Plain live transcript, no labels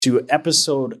To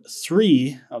episode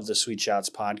 3 of the Sweet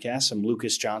Shots podcast. I'm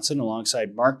Lucas Johnson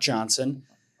alongside Mark Johnson.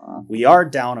 We are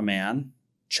down a man.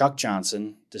 Chuck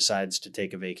Johnson decides to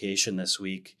take a vacation this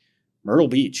week. Myrtle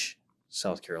Beach,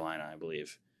 South Carolina, I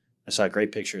believe. I saw a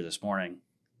great picture this morning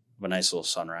of a nice little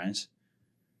sunrise.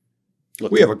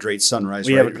 We have a great sunrise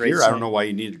we right have a great here. sun- I don't know why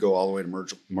you need to go all the way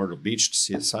to Myrtle Beach to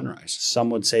see the sunrise. Some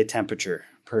would say temperature.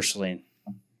 Personally,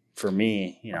 for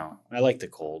me, I like the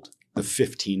cold. The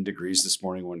 15 degrees this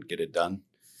morning wouldn't get it done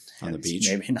on the beach.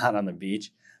 Maybe not on the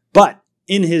beach. But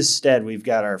in his stead, we've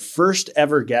got our first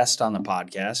ever guest on the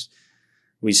podcast.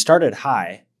 We started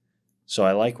high, so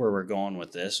I like where we're going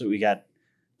with this. We got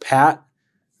Pat.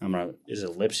 Is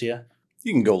it Lipsea?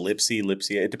 You can go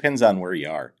Lipsea. It depends on where you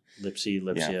are.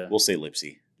 Lipsea. Yeah, we'll say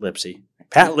Lipsea.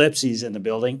 Pat Lipsea's in the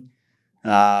building.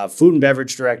 Food and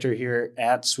beverage director here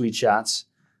at Sweet Shots.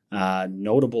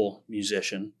 Notable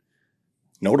musician.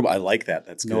 Notable. I like that.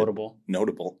 That's good.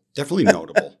 Notable. Definitely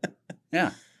notable.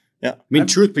 Yeah. I mean,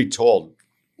 truth be told,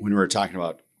 when we were talking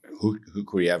about who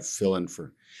could we have fill in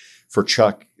for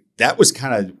Chuck, that was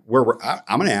kind of where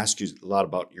I'm going to ask you a lot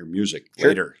about your music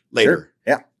later. Sure.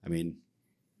 Yeah. I mean,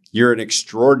 you're an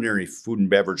extraordinary food and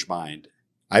beverage mind.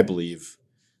 I believe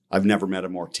I've never met a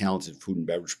more talented food and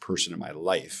beverage person in my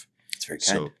life. It's very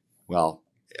kind.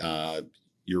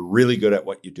 You're really good at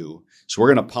what you do. So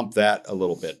we're going to pump that a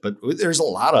little bit. But there's a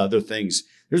lot of other things.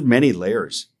 There's many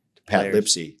layers to Pat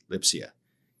Lipsea.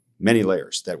 Many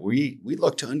layers that we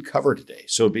look to uncover today.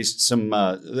 So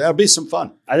that'll be some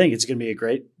fun. I think it's going to be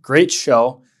a great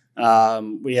show.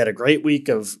 We had a great week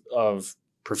of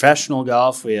professional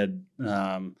golf. We had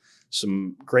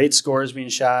some great scores being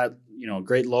shot.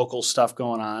 Great local stuff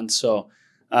going on. So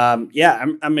I'm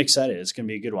excited. It's going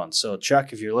to be a good one. So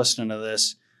Chuck, if you're listening to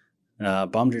this,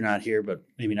 bummed you're not here, but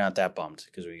maybe not that bummed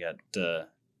because we got a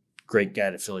great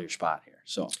guy to fill your spot here.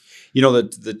 So,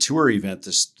 the tour event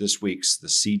this week's the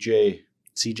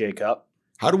CJ Cup.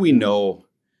 How do we know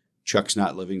Chuck's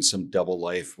not living some double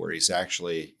life where he's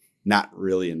actually not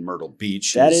really in Myrtle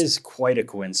Beach? That is quite a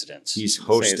coincidence. He's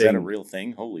hosting. Is that a real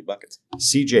thing? Holy buckets.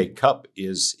 CJ Cup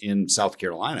is in South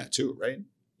Carolina too, right?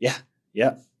 Yeah.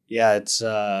 It's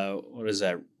what is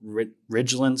that?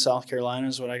 Ridgeland, South Carolina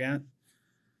is what I got.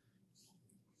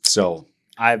 So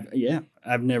I've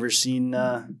never seen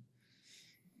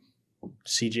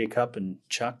CJ Cup and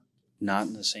Chuck not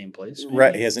in the same place. Maybe.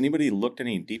 Right? Has anybody looked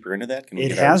any deeper into that?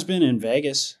 It has been in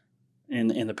Vegas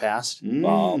in the past.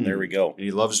 Well, there we go. And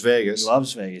he loves Vegas.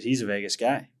 He's a Vegas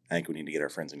guy. I think we need to get our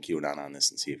friends in QAnon on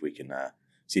this and see if we can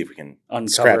uncover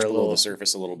scratch below the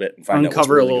surface a little bit and find out uncover what's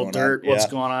a really little dirt. going on. What's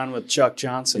going on with Chuck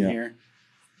Johnson here?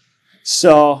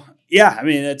 So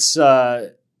it's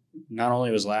not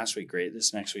only was last week great,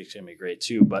 this next week's gonna be great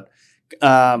too. But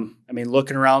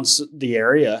looking around the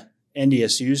area,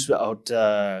 NDSU's out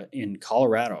in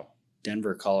Colorado,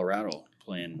 Denver, Colorado,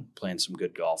 playing some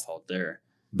good golf out there.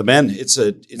 The men, it's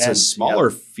a smaller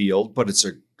field, but it's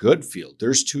a good field.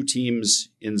 There's 2 teams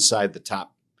inside the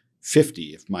top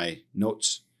 50, if my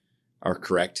notes are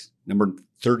correct. Number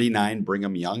 39,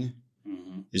 Brigham Young,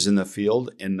 is in the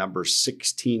field, and number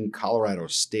 16, Colorado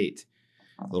State.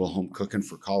 A little home cooking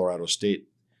for Colorado State.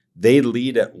 They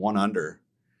lead at 1 under.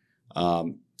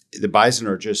 The Bison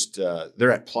are just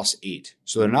they're at +8,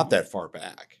 so they're not that far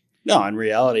back. No, in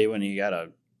reality, when you got a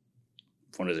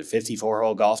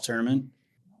 54-hole golf tournament,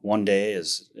 one day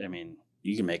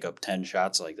you can make up 10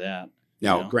 shots like that.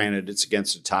 Now, granted, it's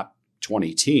against a top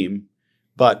 20 team,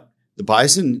 but the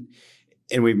Bison,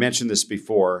 and we've mentioned this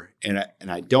before, and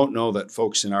I don't know that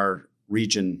folks in our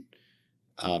region,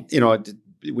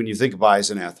 when you think of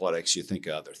Bison athletics, you think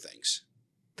of other things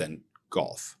than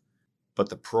golf. But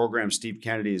the program Steve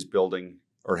Kennedy is building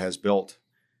or has built,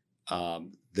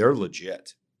 they're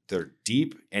legit. They're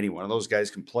deep. Any one of those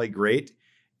guys can play great.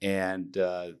 And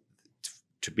to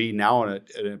be now in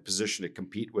a position to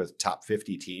compete with top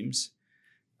 50 teams,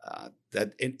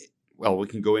 we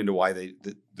can go into why the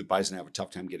Bison have a tough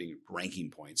time getting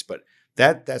ranking points. But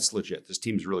that's legit. This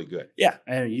team's really good. Yeah,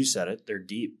 and you said it. They're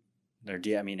deep.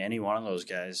 Any one of those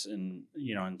guys, and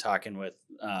in talking with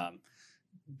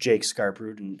Jake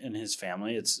Scarproot and his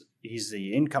family, he's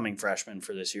the incoming freshman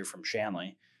for this year from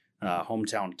Shanley,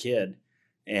 hometown kid,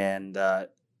 and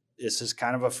this is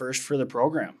kind of a first for the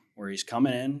program where he's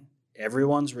coming in,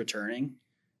 everyone's returning,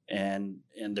 and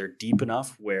they're deep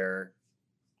enough where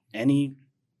any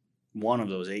one of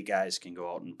those 8 guys can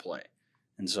go out and play,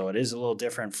 and so it is a little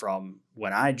different from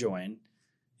when I joined.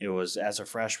 It was as a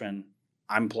freshman,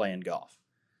 I'm playing golf,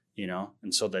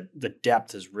 and so the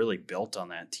depth is really built on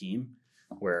that team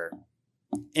where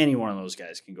any one of those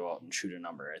guys can go out and shoot a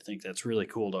number. I think that's really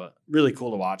cool to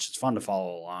watch. It's fun to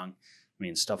follow along.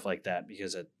 mean, stuff like that,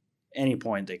 because at any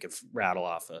point they could rattle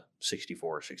off a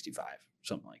 64 or 65,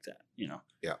 something like that, you know?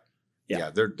 Yeah.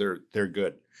 Yeah. Yeah. They're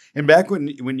good. And back when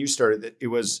you started, it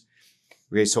was,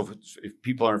 okay. So if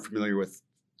people aren't familiar with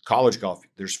college golf,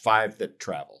 there's 5 that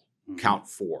travel, count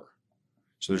 4.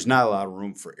 So there's not a lot of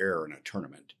room for error in a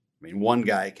tournament. I mean, one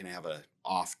guy can have a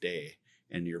off day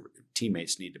and your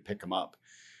teammates need to pick him up.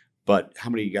 But how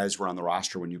many guys were on the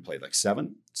roster when you played? Like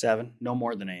 7? 7, no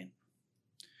more than 8.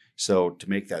 So to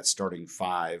make that starting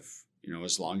 5, you know,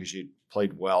 as long as you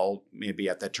played well, maybe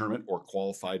at that tournament or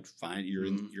qualified fine, you're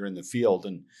in the field.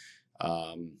 And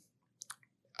I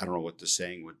don't know what the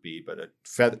saying would be, but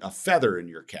a feather in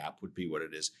your cap would be what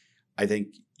it is. I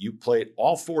think you played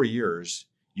all 4 years.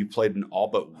 You played in all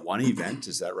but one event.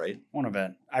 Is that right? One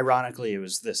event. Ironically, it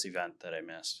was this event that I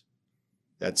missed.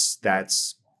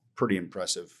 That's pretty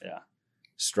impressive. Yeah.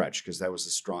 Stretch, because that was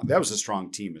a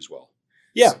strong team as well.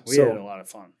 Yeah, we had a lot of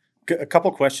fun. A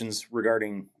couple questions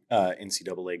regarding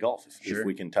NCAA golf, if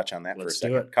we can touch on that Let's for a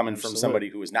do second. it. Coming Absolutely. from somebody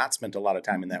who has not spent a lot of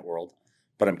time in that world,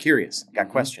 but I'm curious. Got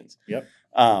questions. Yep.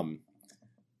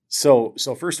 So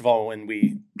first of all, when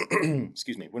we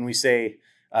when we say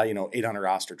 8 on a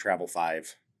roster, travel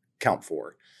 5, count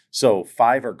 4. So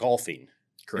 5 are golfing,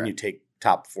 Correct. and you take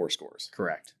top 4 scores.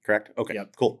 Correct. Okay.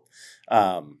 Yep. Cool.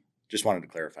 Just wanted to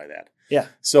clarify that. Yeah.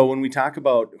 So when we talk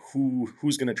about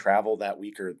who's going to travel that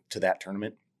week or to that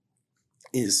tournament,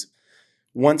 is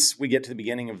once we get to the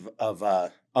beginning of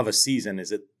a season,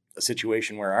 is it a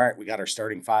situation where, all right, we got our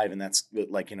starting 5, and that's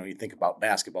like, you think about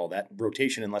basketball, that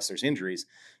rotation, unless there's injuries,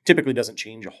 typically doesn't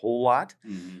change a whole lot.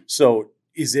 Mm-hmm. So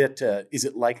is it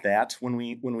like that when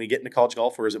we get into college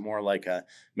golf, or is it more like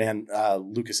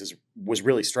Lucas was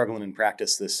really struggling in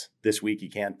practice this week. He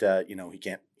can't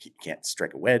he can't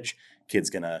strike a wedge. Kid's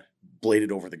gonna blade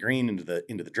it over the green into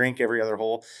the drink every other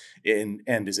hole. And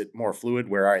is it more fluid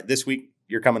where, all right, this week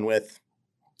you're coming with,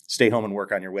 stay home and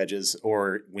work on your wedges,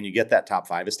 or when you get that top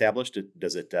 5 established,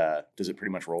 does it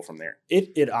pretty much roll from there?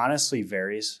 It honestly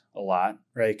varies a lot,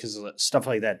 right? Because stuff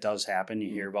like that does happen. You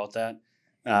hear about that.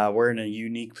 We're in a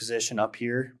unique position up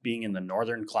here, being in the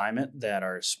northern climate, that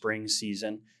our spring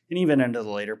season and even into the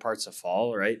later parts of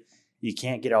fall, right? You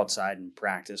can't get outside and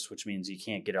practice, which means you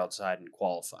can't get outside and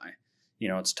qualify.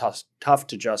 It's tough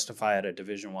to justify at a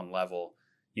Division I level.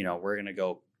 We're going to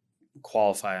go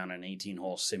qualify on an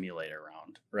 18-hole simulator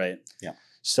round, right? Yeah.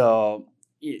 So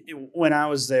when I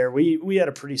was there, we had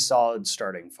a pretty solid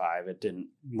starting 5. It didn't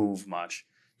move much.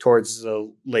 Towards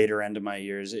the later end of my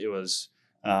years, it was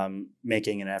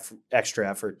making an extra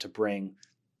effort to bring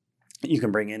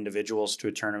individuals to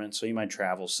a tournament. So you might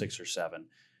travel 6 or 7,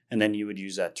 and then you would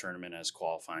use that tournament as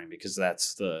qualifying, because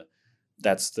that's the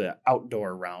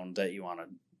outdoor round that you want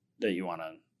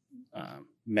to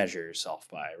measure yourself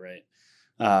by, right?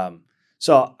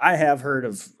 So I have heard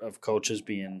of coaches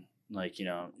being like,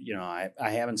 I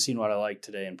haven't seen what I like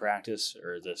today in practice,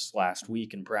 or this last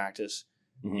week in practice.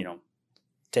 Mm-hmm.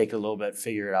 Take a little bit,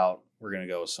 figure it out. We're going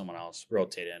to go with someone else,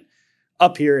 rotate in.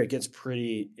 Up here, it's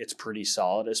pretty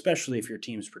solid, especially if your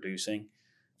team's producing.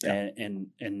 Yeah. And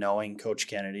knowing Coach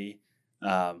Kennedy,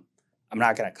 I'm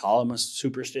not going to call him a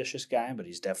superstitious guy, but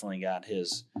he's definitely got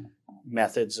his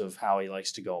methods of how he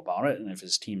likes to go about it. And if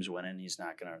his team's winning, he's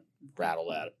not going to rattle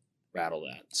that.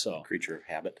 So creature of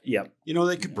habit. Yep.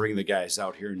 They could bring the guys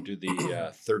out here and do the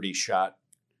 30-shot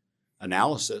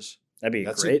analysis. That'd be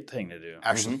a great thing to do.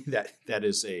 Actually, that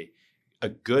is a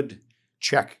good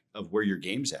check of where your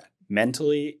game's at.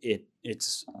 Mentally,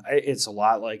 it's a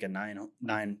lot like a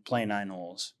playing 9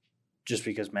 holes, just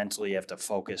because mentally you have to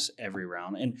focus every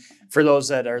round. And for those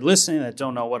that are listening that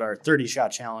don't know what our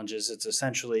 30-shot challenge is, it's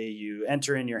essentially you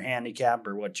enter in your handicap,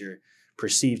 or what your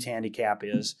perceived handicap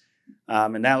is,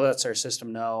 and that lets our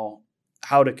system know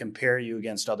how to compare you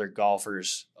against other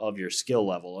golfers of your skill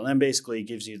level. And then basically it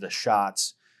gives you the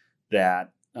shots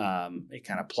that it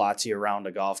kind of plots you around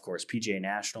a golf course. PGA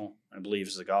National, I believe,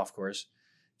 is the golf course.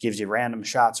 Gives you random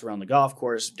shots around the golf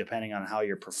course, depending on how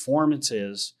your performance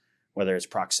is, whether it's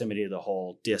proximity to the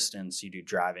hole, distance, you do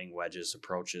driving, wedges,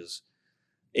 approaches.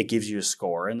 It gives you a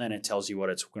score, and then it tells you what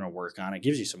it's going to work on. It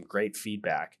gives you some great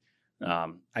feedback,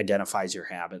 identifies your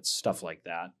habits, stuff like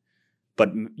that.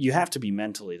 But you have to be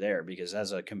mentally there, because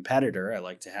as a competitor, I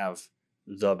like to have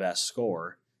the best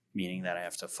score, meaning that I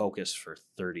have to focus for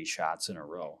 30 shots in a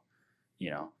row,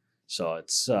 So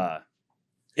it's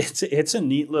a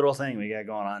neat little thing we got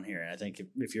going on here. And I think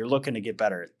if you're looking to get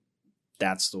better,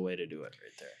 that's the way to do it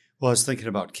right there. Well, I was thinking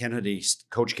about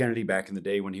Coach Kennedy back in the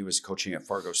day when he was coaching at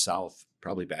Fargo South,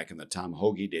 probably back in the Tom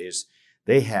Hoagie days.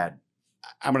 They had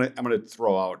I'm gonna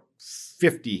throw out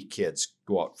 50 kids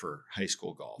go out for high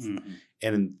school golf,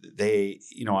 and they,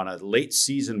 on a late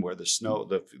season where the snow,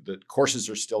 the courses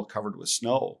are still covered with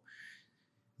snow,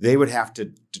 they would have to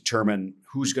determine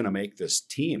who's going to make this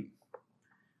team.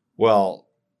 Well,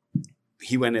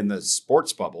 he went in the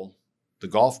sports bubble, the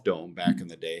golf dome back in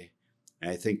the day,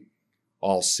 and I think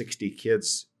all 60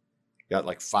 kids got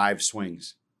like 5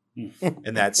 swings,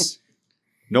 and that's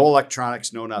no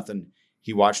electronics, no nothing.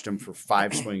 He watched him for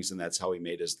 5 swings, and that's how he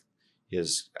made his.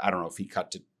 I don't know if he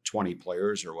cut to 20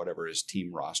 players or whatever his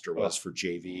team roster was for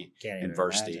JV and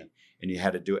varsity. Imagine. And you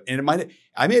had to do it. And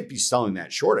I might be selling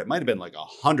that short. It might have been like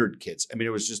 100 kids. I mean,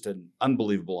 it was just an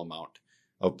unbelievable amount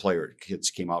of kids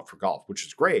came out for golf, which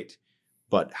is great.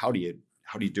 But how do you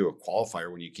do a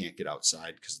qualifier when you can't get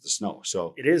outside because of the snow?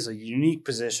 So it is a unique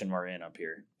position we're in up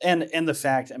here. And the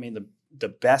fact, I mean, the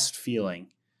best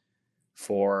feeling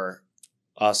for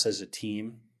us as a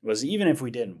team was, even if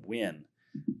we didn't win,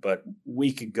 but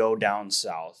we could go down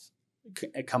south,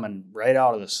 coming right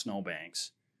out of the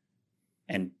snowbanks,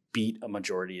 and beat a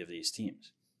majority of these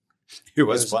teams. It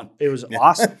was fun. It was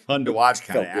awesome. Fun to watch,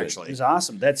 kind of, Felt good. actually. It was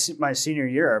awesome. That's my senior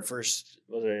year. Our first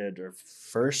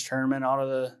tournament out of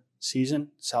the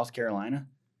season, South Carolina,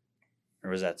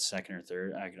 or was that second or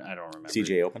third? I don't remember.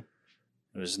 CJ Open.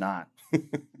 It was not.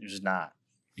 It was not.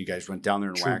 You guys went down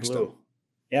there and True waxed blue. them.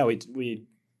 Yeah, we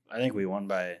I think we won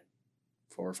by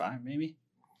 4 or 5, maybe.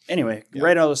 Anyway, Yeah.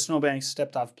 right out of the snowbanks,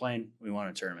 stepped off the plane. We won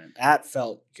a tournament. That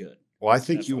felt good. Well, I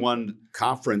think That's you fun. won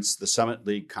the Summit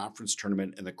League conference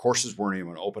tournament, and the courses weren't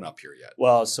even open up here yet.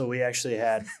 Well, so we actually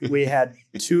had 2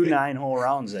 9-hole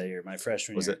rounds that year, my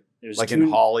freshman Was year. it was like 2, in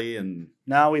Hawley and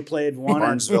No, we played one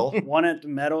Barnesville? one at the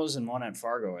Meadows and one at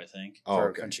Fargo, I think, Oh, for our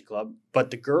okay. country club.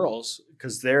 But the girls,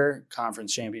 because their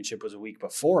conference championship was a week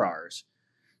before ours,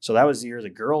 so that was the year the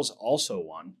girls also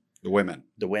won. the women?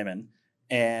 The women,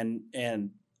 and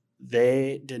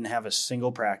they didn't have a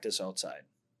single practice outside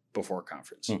before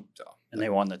conference, So and they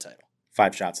won the title.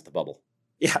 5 shots at the bubble.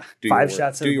 Yeah, Do 5 your worst.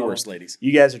 shots. Do your worst, ladies.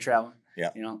 You guys are traveling.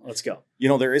 Yeah. Let's go.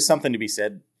 There is something to be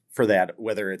said for that,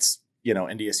 whether it's,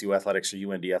 NDSU athletics or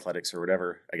UND athletics or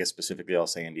whatever. I guess specifically I'll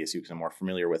say NDSU because I'm more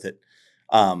familiar with it.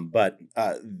 But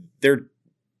they're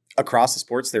across the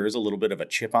sports, there is a little bit of a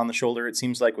chip on the shoulder, it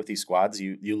seems like, with these squads.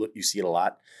 You see it a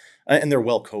lot. And they're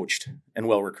well coached and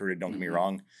well recruited, don't get me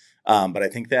wrong. But I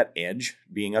think that edge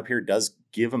being up here does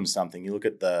give them something. You look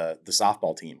at the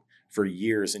softball team for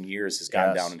years and years has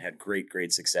gone down and had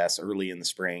great success early in the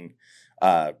spring,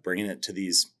 bringing it to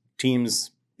these teams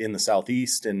in the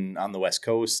Southeast and on the West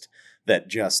Coast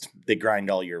that they grind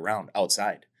all year round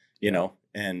outside,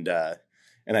 and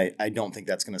I don't think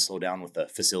that's going to slow down with the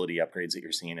facility upgrades that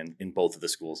you're seeing in both of the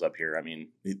schools up here. I mean,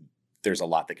 there's a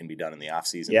lot that can be done in the off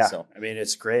season. Yeah, So I mean,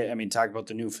 it's great. I mean, talk about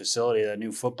the new facility. That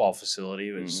new football facility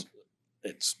was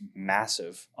it's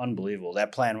massive, unbelievable.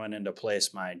 That plan went into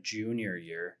place my junior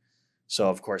year, so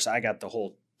of course I got the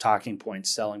whole talking point,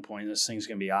 selling point. This thing's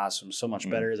gonna be awesome, so much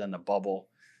better than the bubble.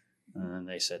 And then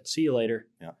they said, "See you later."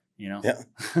 Yeah. Yeah.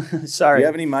 Do Sorry. you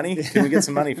have any money? Can we get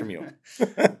some money from you?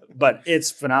 But it's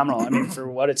phenomenal. I mean, for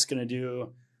what it's going to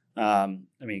do,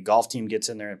 golf team gets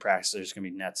in there and practice. There's going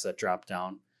to be nets that drop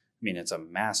down. I mean, it's a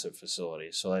massive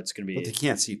facility, so that's going to be. But they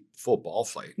can't see full ball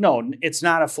flight. No, it's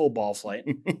not a full ball flight.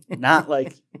 Not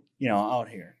like out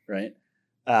here, right?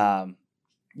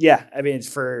 Yeah, I mean,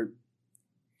 it's for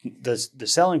the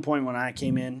selling point when I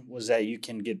came in was that you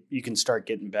can start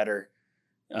getting better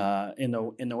in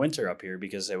the winter up here,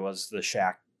 because it was the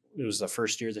shack. It was the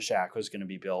first year the shack was going to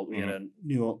be built. We had a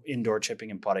new indoor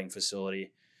chipping and putting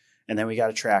facility, and then we got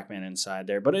a TrackMan inside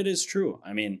there. But it is true.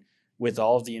 I mean, with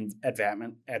all of the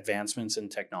advancements in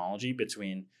technology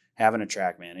between having a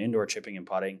TrackMan, indoor chipping and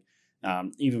putting,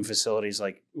 even facilities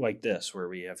like this where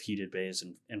we have heated bays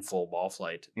and full ball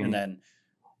flight, and then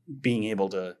being able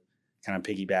to kind of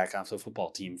piggyback off the football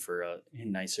team for a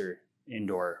nicer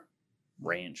indoor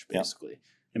range, basically.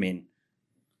 I mean,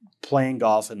 playing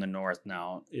golf in the north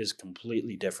now is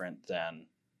completely different than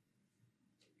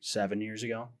 7 years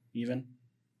ago, even.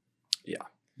 Yeah.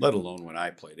 Let alone when I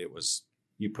played, it was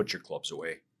you put your clubs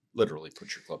away. Literally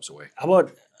put your clubs away. How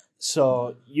about,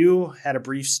 so you had a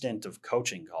brief stint of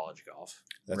coaching college golf.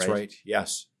 That's right.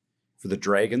 Yes. For the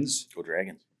Dragons. Go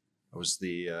Dragons. I was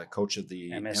the coach of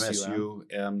the MSU.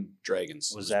 MSU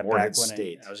Dragons. Was that Morehead back when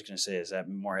State? I was going to say, is that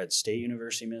Morehead State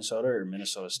University, Minnesota, or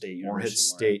Minnesota State University? Morehead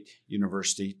State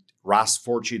University. Ross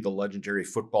Forgy, the legendary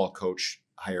football coach,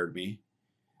 hired me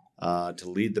to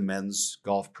lead the men's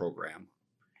golf program.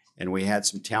 And we had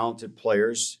some talented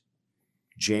players.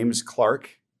 James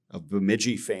Clark of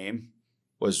Bemidji fame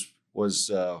was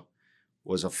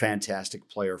was a fantastic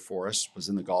player for us, was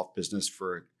in the golf business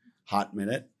for a hot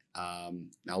minute.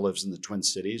 Now lives in the Twin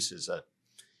Cities, is a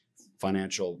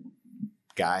financial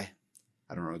guy.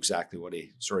 I don't know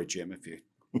exactly sorry, Jim, if you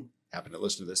happen to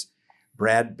listen to this.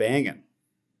 Brad Bangan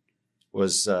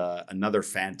was another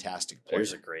fantastic player.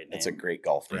 There's a great name. It's a great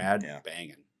golf name. Brad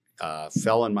Bangan.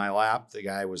 Fell in my lap. The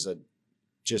guy was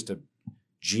just a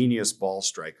genius ball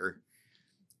striker.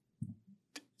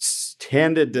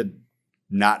 Tended to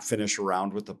not finish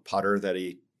around with the putter that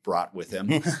he brought with him.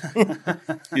 He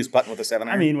was putting with a 7-iron.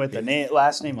 I mean, with the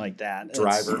last name like that,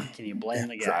 driver. Can you blame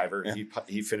the guy? Driver. Yeah.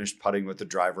 He finished putting with the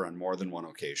driver on more than one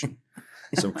occasion.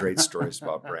 Some great stories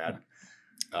about Brad.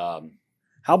 How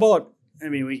about? I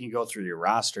mean, we can go through your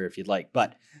roster if you'd like,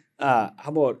 but how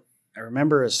about? I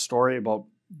remember a story about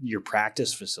your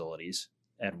practice facilities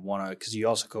at one because you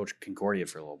also coached Concordia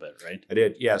for a little bit, right? I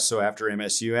did, yeah. So after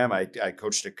MSUM, I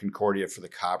coached at Concordia for the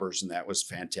Cobbers, and that was a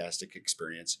fantastic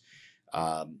experience.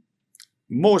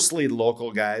 Mostly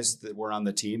local guys that were on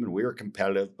the team, and we were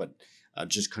competitive, but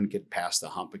just couldn't get past the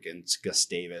hump against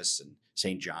Gustavus and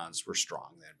St. John's. Were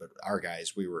strong then, but our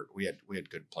guys, we had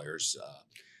good players.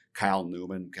 Kyle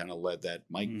Newman kind of led that.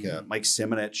 Mike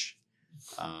Simonich,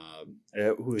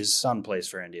 who his son plays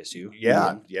for NDSU.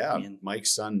 Ian.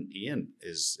 Mike's son Ian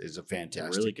is a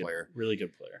fantastic player. Really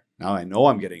good player. Now I know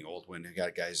I'm getting old when I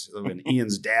got guys. When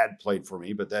Ian's dad played for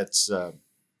me, but that's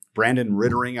Brandon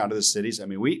Rittering out of the cities. I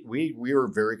mean, we were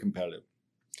very competitive.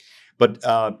 But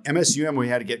MSUM, we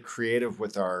had to get creative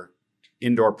with our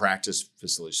indoor practice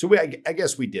facilities. So I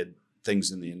guess we did things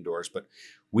in the indoors, but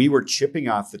we were chipping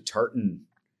off the Tartan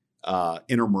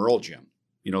intramural gym.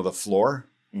 You know, the floor.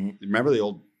 Mm-hmm. Remember the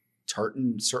old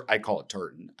tartan? I call it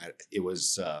tartan. It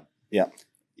was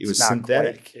It was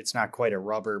synthetic. It's not quite a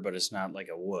rubber, but it's not like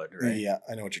a wood, right? Yeah,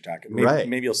 I know what you're talking.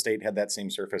 Maybe State had that same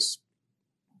surface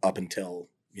up until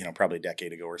probably a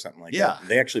decade ago or something like that.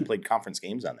 They actually played conference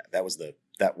games on that. That was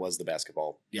the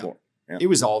basketball floor. Yeah. It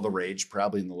was all the rage,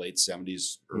 probably in the late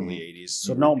 70s, early 80s.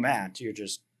 So no mat, you're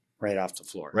just right off the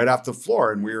floor. Right off the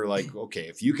floor, and we were like, okay,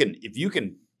 if you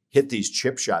can hit these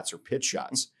chip shots or pitch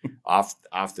shots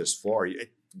off this floor,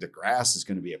 the grass is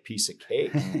going to be a piece of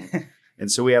cake.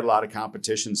 And so we had a lot of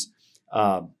competitions.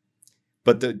 But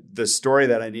the story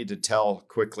that I need to tell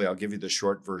quickly, I'll give you the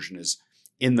short version, is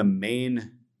in the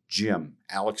main gym,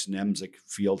 Alex Nemzik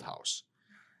Fieldhouse,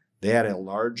 they had a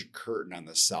large curtain on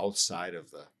the south side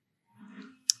of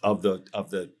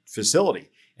the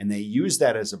facility, and they used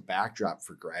that as a backdrop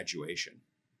for graduation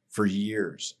for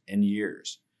years and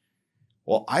years.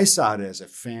 Well, I saw it as a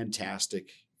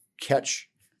fantastic catch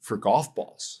for golf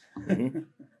balls. Mm-hmm.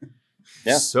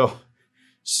 Yeah.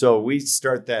 So we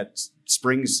start that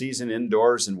spring season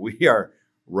indoors, and we are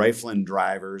rifling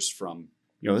drivers from,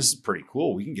 this is pretty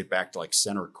cool. We can get back to like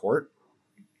center court,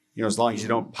 as long as you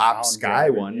don't pop sky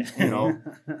one,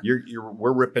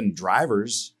 we're ripping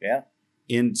drivers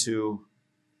into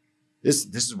this.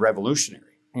 This is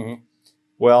revolutionary. Mm-hmm.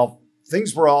 Well,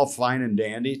 things were all fine and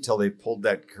dandy till they pulled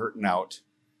that curtain out.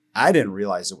 I didn't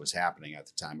realize it was happening at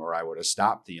the time, or I would have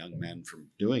stopped the young men from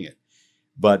doing it.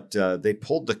 But they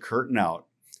pulled the curtain out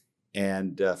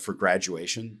and for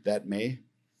graduation that May,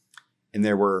 and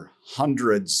there were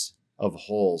hundreds of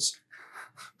holes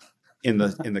in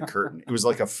the curtain. It was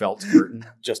like a felt curtain,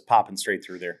 just popping straight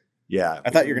through there. Yeah, I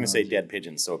thought you were going to say dead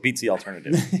pigeons, so it beats the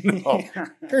alternative. No.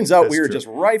 Turns out we were just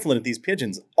rifling at these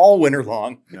pigeons all winter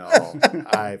long. No,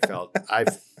 I felt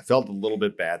a little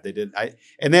bit bad. They did.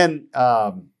 And then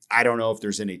I don't know if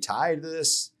there's any tie to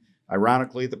this.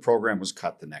 Ironically, the program was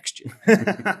cut the next year.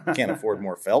 Can't afford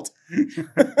more felt.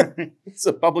 It's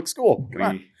a public school.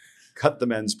 We cut the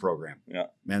men's program. Yeah,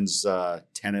 men's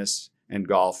tennis and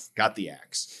golf got the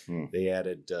axe. Hmm. They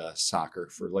added soccer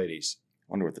for ladies.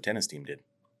 Wonder what the tennis team did.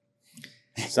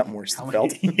 Something worse than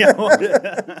felt.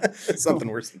 Something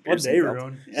worse than piercing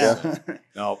felt. Yeah.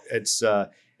 No,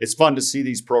 it's fun to see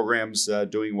these programs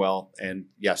doing well. And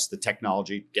yes, the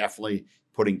technology definitely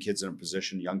putting kids in a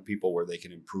position, young people, where they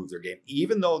can improve their game,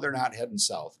 even though they're not heading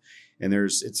south. And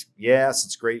it's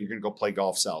great. You're going to go play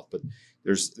golf south, but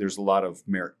there's a lot of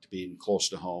merit to being close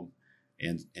to home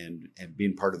and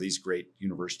being part of these great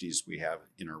universities we have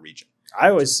in our region. I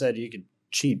always said you could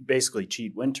basically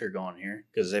cheat winter going here,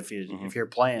 because if you're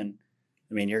playing,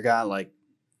 I mean, you're got like,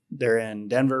 they're in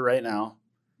Denver right now,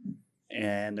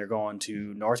 and they're going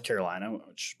to North Carolina,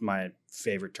 which is my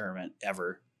favorite tournament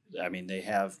ever. I mean, they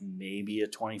have maybe a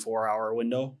 24-hour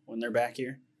window when they're back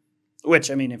here, which,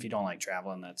 I mean, if you don't like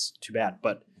traveling, that's too bad,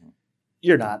 but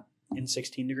you're not in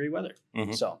 16-degree weather.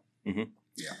 Mm-hmm. So, mm-hmm.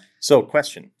 Yeah. So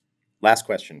last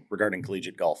question regarding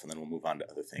collegiate golf, and then we'll move on to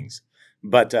other things.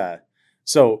 But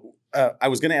So I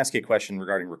was going to ask you a question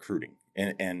regarding recruiting,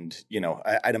 and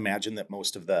I'd imagine that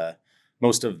most of the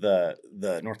North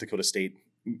Dakota State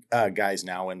guys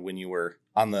now, and when you were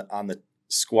on the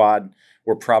squad,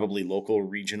 were probably local,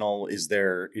 regional. Does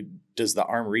the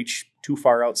arm reach too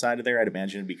far outside of there? I'd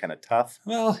imagine it'd be kind of tough.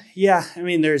 Well, yeah. I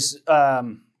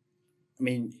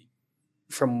mean,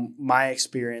 from my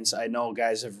experience, I know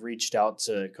guys have reached out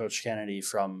to Coach Kennedy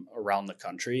from around the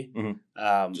country.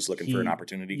 Mm-hmm. Just looking for an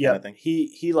opportunity kind of thing.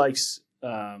 He likes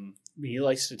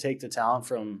to take the talent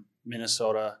from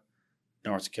Minnesota,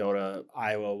 North Dakota,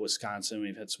 Iowa, Wisconsin.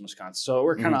 We've had some Wisconsin. So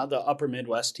we're kind of the upper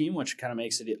Midwest team, which kind of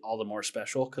makes it all the more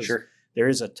special because there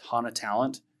is a ton of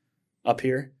talent up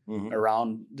here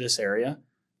around this area.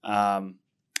 And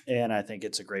I think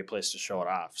it's a great place to show it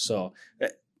off. So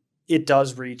it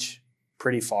does reach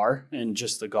pretty far in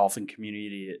just the golfing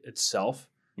community itself,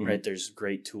 right? There's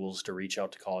great tools to reach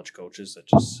out to college coaches that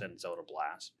just sends out a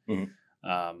blast.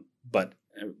 But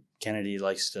Kennedy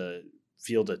likes to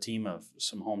field a team of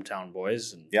some hometown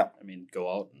boys and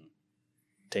go out and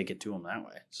take it to him that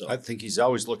way. So I think he's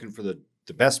always looking for the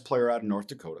best player out of North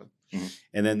Dakota.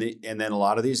 And then a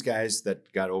lot of these guys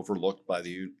that got overlooked by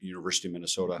the University of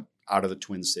Minnesota out of the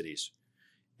Twin Cities,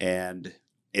 and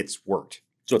it's worked.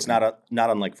 So it's not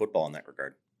unlike football in that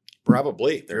regard.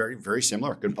 Probably very, very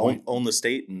similar. Good point. Own the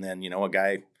state, and then a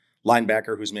guy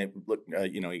linebacker who's made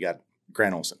you got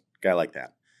Grant Olson, guy like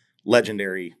that,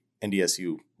 legendary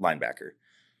NDSU linebacker,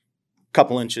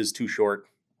 couple inches too short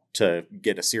to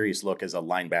get a serious look as a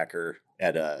linebacker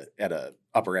at a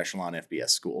upper echelon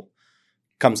FBS school.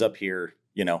 Comes up here,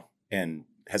 and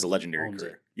has a legendary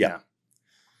career. Yeah.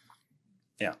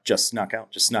 Just snuck out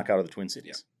of the Twin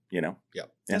Cities.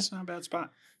 That's not a bad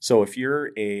spot. So if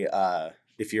you're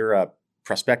a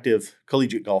prospective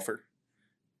collegiate golfer,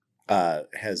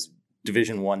 has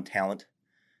Division I talent,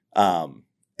 and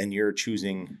you're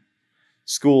choosing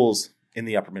schools in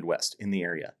the upper Midwest in the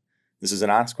area, this is an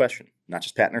honest question, not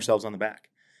just patting ourselves on the back.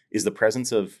 Is the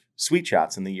presence of Sweet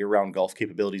Shots and the year-round golf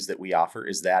capabilities that we offer,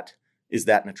 is that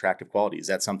an attractive quality? Is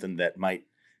that something that might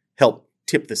help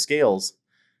tip the scales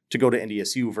to go to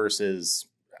NDSU versus,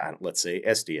 let's say,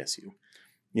 SDSU?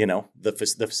 The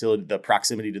facility, the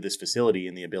proximity to this facility,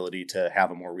 and the ability to have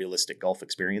a more realistic golf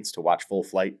experience to watch full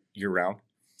flight year-round.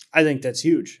 I think that's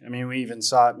huge. I mean, we even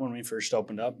saw it when we first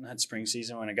opened up in that spring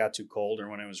season when it got too cold or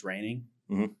when it was raining,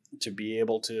 to be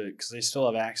able to, because they still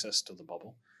have access to the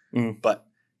bubble. But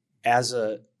as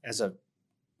a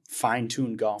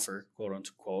fine-tuned golfer, quote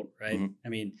unquote, right? I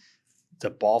mean, the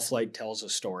ball flight tells a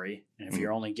story, and if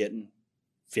you're only getting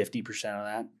 50% of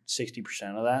that,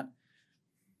 60% of that,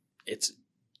 it's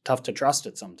tough to trust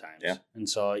it sometimes. Yeah. And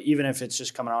so even if it's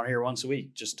just coming out here once a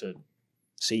week just to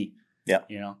see,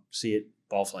 see it,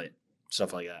 ball flight,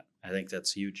 stuff like that, I think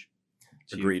that's huge.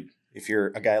 Agreed. If you're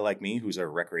a guy like me who's a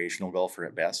recreational golfer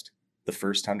at best, the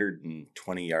first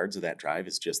 120 yards of that drive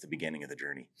is just the beginning of the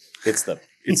journey. It's the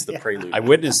prelude. I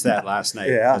witnessed that last night.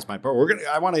 As my part.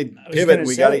 I want to pivot.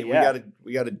 We got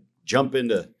to jump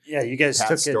into. Yeah, you guys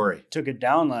took it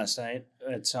down last night.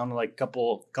 It sounded like a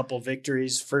couple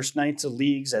victories. First nights of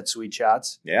leagues at Sweet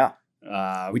Shots. Yeah,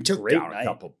 we took down a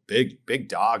couple big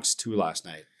dogs too last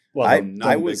night. Well,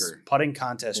 I was putting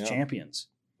contest champions.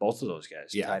 Both of those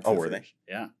guys. Yeah. Were they?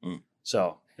 Yeah.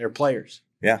 So they're players.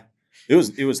 Yeah. It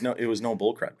was no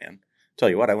bull crud, man. Tell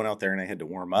you what, I went out there and I had to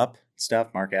warm up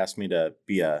stuff. Mark asked me to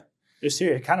be a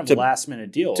last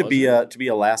minute deal. To be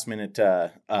a last minute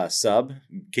sub.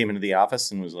 Came into the office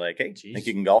and was like, "Hey, think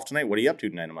you can golf tonight? What are you up to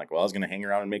tonight?" I'm like, "Well, I was going to hang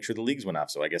around and make sure the leagues went off,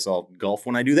 so I guess I'll golf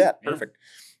when I do that." Perfect.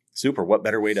 Super. What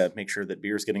better way to make sure that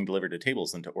beer is getting delivered to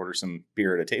tables than to order some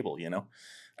beer at a table,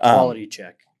 Quality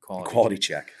check. Quality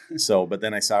check. So, but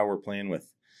then I saw we're playing with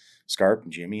Scarp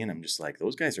and Jimmy, and I'm just like,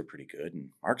 those guys are pretty good, and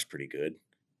Mark's pretty good.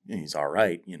 He's all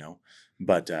right,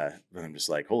 But I'm just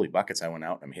like, holy buckets! I went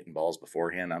out and I'm hitting balls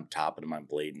beforehand. I'm topping them, I'm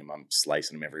blading them, I'm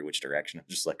slicing them every which direction. I'm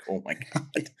just like, oh my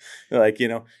god,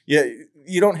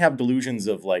 you don't have delusions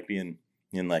of like being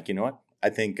in like, you know what? I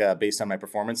think based on my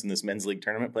performance in this men's league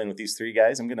tournament, playing with these three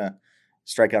guys, I'm gonna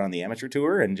strike out on the amateur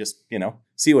tour and just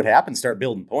see what happens, start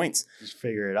building points, just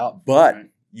figure it out. But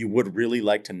you would really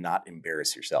like to not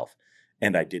embarrass yourself.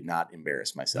 And I did not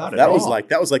embarrass myself. That was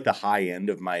like the high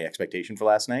end of my expectation for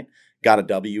last night. Got a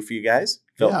W for you guys.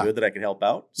 Felt good that I could help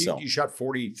out. So you shot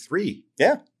 43.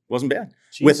 Yeah, wasn't bad.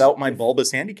 Jeez. Without my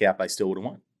bulbous handicap, I still would have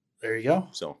won. There you go.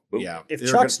 So if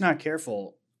Chuck's not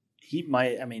careful, he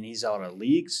might. I mean, he's out of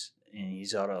leagues and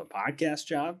he's out of a podcast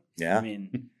job. Yeah. I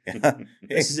mean,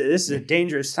 this is a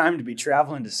dangerous time to be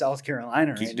traveling to South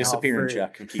Carolina Keep right disappearing, now.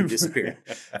 Chuck. Keep disappearing.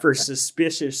 For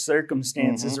suspicious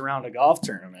circumstances around a golf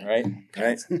tournament. Right.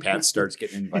 Pat starts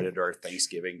getting invited to our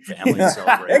Thanksgiving family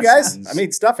celebrations. Hey guys, I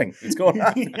made stuffing. What's going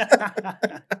on?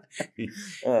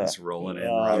 He's rolling in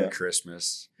around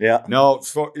Christmas. Yeah. No,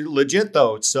 legit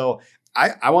though. So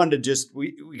I wanted to just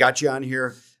we got you on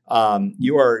here.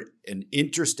 You are an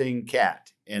interesting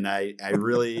cat, and I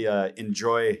really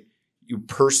enjoy you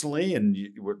personally, and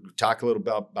we'll talk a little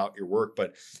bit about your work.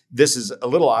 But this is a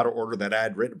little out of order that I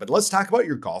had written. But let's talk about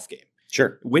your golf game.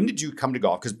 Sure. When did you come to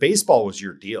golf? Because baseball was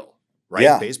your deal, right?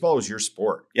 Yeah. Baseball was your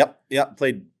sport. Yep.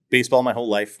 Played baseball my whole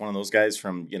life. One of those guys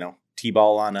from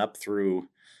t-ball on up through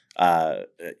high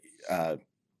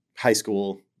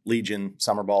school, Legion,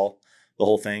 summer ball, the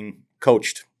whole thing.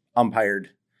 Coached, umpired,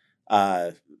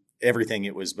 everything.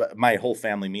 It was my whole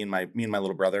family, me and my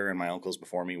little brother and my uncles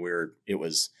before me. It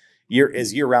was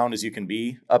year round as you can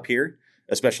be up here,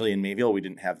 especially in Mayville. We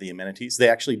didn't have the amenities. They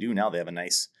actually do now. They have a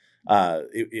nice.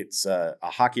 It's a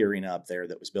hockey arena up there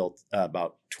that was built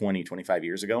about 25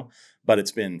 years ago, but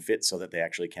it's been fit so that they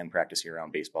actually can practice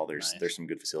year-round baseball. There's some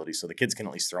good facilities, so the kids can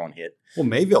at least throw and hit. Well,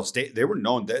 Mayville State, they were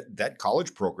known that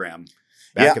college program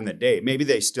back in the day. Maybe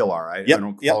they still are. I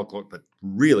don't follow close, but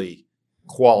really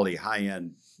quality,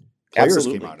 high-end players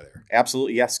came out of there.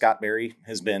 Absolutely, yeah. Scott Berry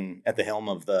has been at the helm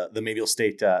of the Mayville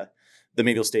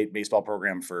State baseball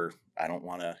program for, I don't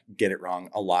want to get it wrong,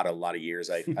 a lot of years.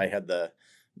 I had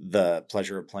the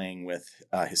pleasure of playing with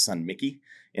his son Mickey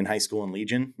in high school in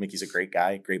Legion. Mickey's a great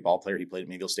guy, great ball player. He played at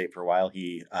Mayville State for a while.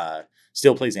 He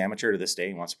still plays amateur to this day.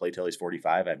 He wants to play till he's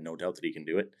 45. I have no doubt that he can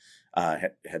do it.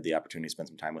 Had the opportunity to spend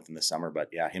some time with him this summer, but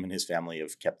yeah, him and his family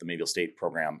have kept the Mayville State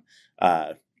program.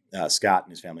 Scott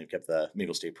and his family have kept the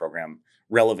Mayville State program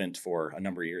relevant for a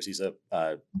number of years. He's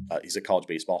a college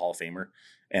baseball Hall of Famer,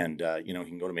 and he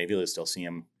can go to Mayville. You'll still see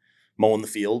him mowing the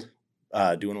field,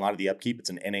 doing a lot of the upkeep. It's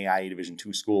an NAIA Division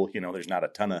II school. There's not a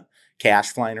ton of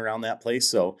cash flying around that place.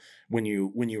 So when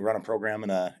you run a program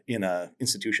in a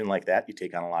institution like that, you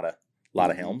take on a lot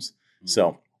of helms. Mm-hmm.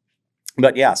 So,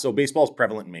 but yeah, so baseball is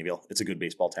prevalent in Mayville. It's a good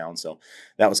baseball town. So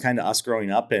that was kind of us growing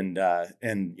up, and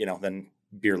then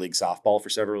beer league softball for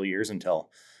several years until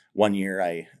one year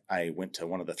I went to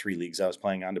one of the 3 leagues I was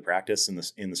playing on to practice in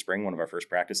the spring, one of our first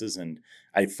practices, and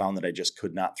I found that I just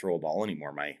could not throw a ball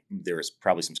anymore. There was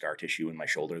probably some scar tissue in my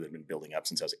shoulder that had been building up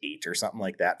since I was 8 or something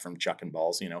like that from chucking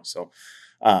balls, So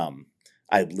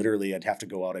I'd have to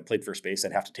go out. I played first base.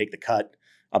 I'd have to take the cut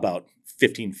about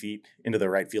 15 feet into the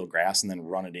right field grass and then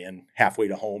run it in halfway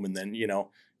to home, and then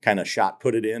kind of shot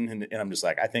put it in, and I'm just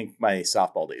like, I think my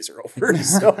softball days are over.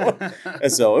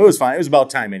 So it was fine. It was about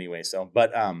time anyway. So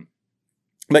but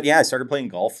yeah, I started playing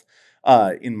golf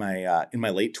in my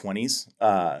late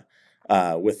 20s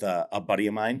with a buddy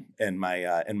of mine, and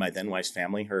my then wife's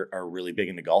family are really big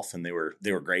into golf, and they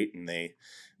were great, and they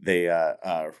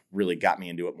really got me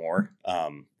into it more.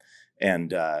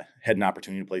 And had an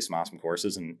opportunity to play some awesome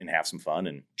courses and have some fun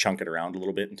and chunk it around a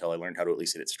little bit until I learned how to at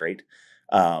least hit it straight.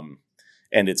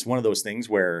 And it's one of those things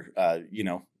where, I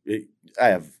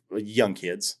have young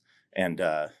kids and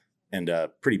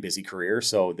a pretty busy career.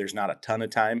 So there's not a ton of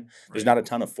time. Right. There's not a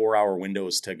ton of 4-hour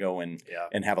windows to go and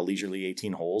have a leisurely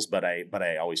 18 holes. But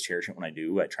I always cherish it when I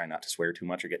do. I try not to swear too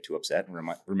much or get too upset, and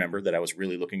remember that I was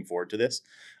really looking forward to this.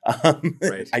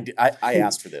 Right. I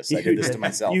asked for this. I did this to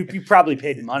myself. You probably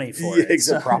paid money for it.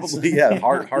 Exactly. Probably. Yeah.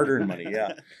 Hard-earned money.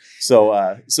 Yeah.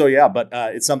 So yeah, but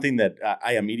it's something that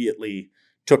I immediately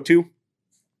took to.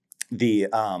 The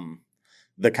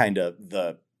kind of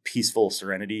the peaceful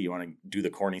serenity. You want to do the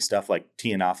corny stuff like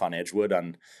teeing off on Edgewood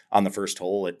on the first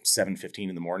hole at 7:15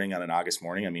 in the morning on an August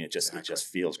morning. I mean, it just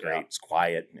feels great. Yeah. It's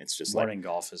quiet. It's just morning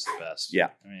golf is the best.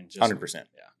 Yeah, I mean, 100%.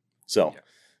 Yeah.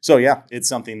 So yeah, it's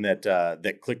something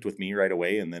that clicked with me right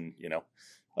away. And then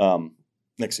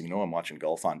next thing you know, I'm watching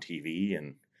golf on TV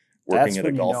and working at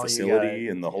a golf facility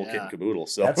and the whole kit and caboodle.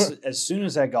 So that's as soon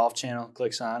as that Golf Channel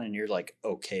clicks on and you're like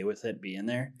okay with it being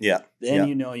there. Yeah. Then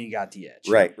you got the edge.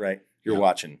 Right. You're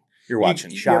watching. You're watching.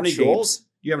 You have any goals? Do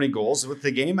you have any goals with the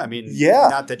game? I mean,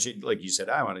 not that you, like you said,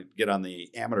 I want to get on the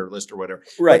amateur list or whatever.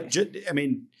 Right.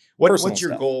 But what's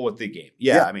your goal with the game?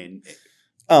 Yeah. I mean,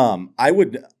 I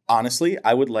would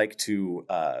like to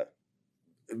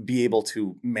be able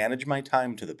to manage my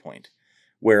time to the point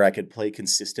where I could play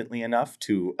consistently enough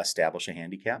to establish a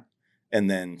handicap and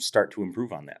then start to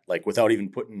improve on that, like without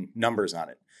even putting numbers on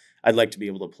it. I'd like to be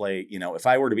able to play, if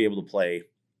I were to be able to play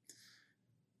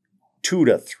 2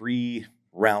 to 3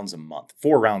 rounds a month,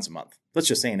 4 rounds a month, let's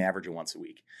just say an average of once a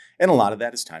week. And a lot of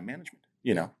that is time management.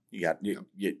 you know,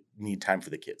 you need time for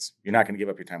the kids. You're not going to give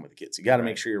up your time with the kids. You got to Right.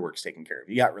 make sure your work's taken care of.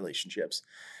 You got relationships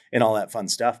and all that fun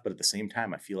stuff. But at the same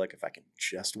time, I feel like if I can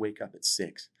just wake up at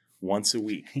 6 once a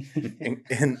week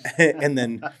and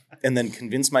then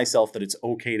convince myself that it's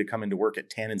okay to come into work at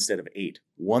 10 instead of 8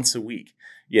 once a week,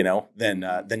 you know, then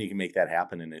you can make that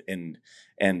happen. And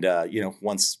you know,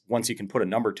 once you can put a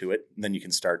number to it, then you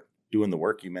can start doing the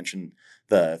work. You mentioned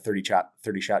the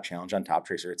 30 shot challenge on Top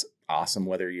Tracer. It's awesome.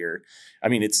 Whether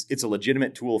it's a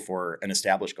legitimate tool for an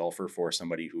established golfer, for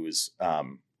somebody who is,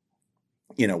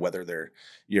 you know, whether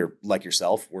you're like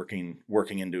yourself working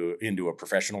into a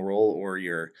professional role, or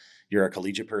you're a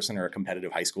collegiate person or a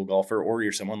competitive high school golfer, or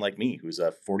you're someone like me who's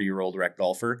a 40-year-old rec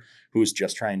golfer who's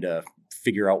just trying to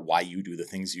figure out why you do the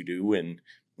things you do and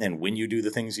when you do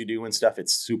the things you do and stuff.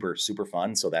 It's super, super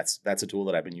fun. So that's a tool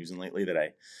that I've been using lately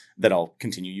that I'll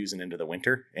continue using into the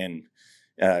winter, and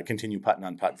continue putting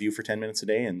on Putt View for 10 minutes a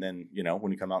day. And then, you know, when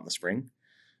we come out in the spring,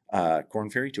 Corn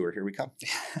Ferry Tour, here we come.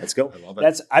 Let's go. I love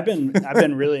it. I've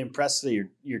been really impressed that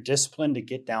you're disciplined to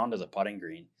get down to the putting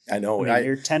green. I know. I mean,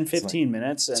 you're 10, 15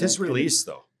 minutes. It's his release,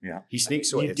 though. Yeah. He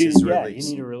sneaks away. You It's do, his yeah, release.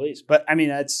 you need a release. But I mean,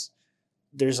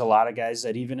 there's a lot of guys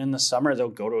that even in the summer, they'll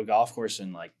go to a golf course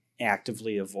and like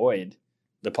actively avoid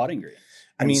the putting green.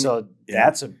 I mean, so yeah.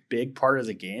 that's a big part of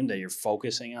the game that you're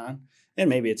focusing on. And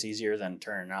maybe it's easier than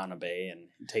turning on a bay and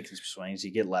taking some swings.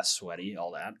 You get less sweaty,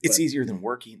 all that. It's but easier than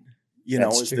working, you know,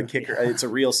 That's is the true, kicker. yeah. It's a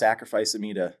real sacrifice of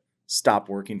me to stop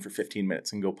working for 15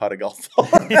 minutes and go putt a golf ball.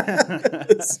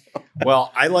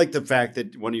 Well, I like the fact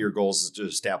that one of your goals is to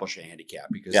establish a handicap,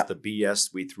 because Yeah. the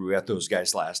BS we threw at those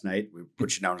guys last night, we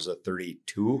put you down as a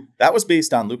 32. That was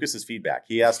based on Lucas's feedback.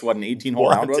 He asked what an 18-hole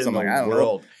round was. I'm like, I don't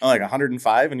know. I'm like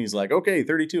 105, and he's like, okay,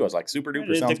 32. I was like, super duper,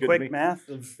 Did sounds the good to me. quick math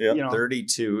of, Yeah. you know,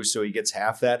 32, so he gets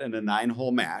half that in a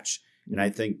 9-hole match. And I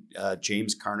think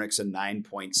James Carnick's a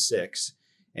 9.6.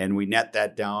 And we net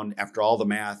that down after all the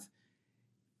math.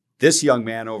 This young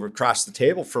man over across the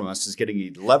table from us is getting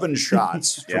 11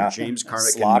 shots from Yeah. James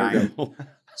Carnick Slaughtered in him. 9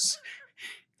 holes.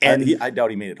 And I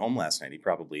doubt he made it home last night. He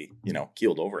probably, you know,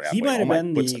 keeled over halfway he might have home. I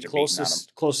been put the such a beating on him.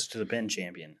 closest to the pin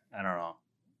champion. I don't know.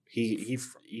 He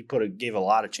gave a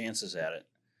lot of chances at it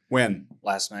when?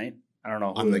 last night. I don't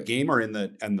know On the game, or in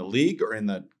the league, or in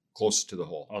the closest to the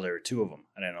hole? Oh, there were two of them.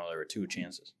 I didn't know there were two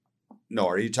chances. No,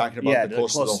 are you talking about the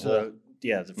closest to the hole?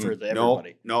 For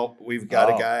everybody. No, we've got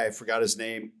Oh. a guy, I forgot his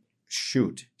name.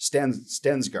 Shoot,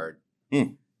 Stensgaard. Hmm.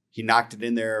 He knocked it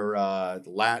in there. One of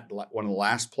the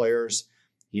last players,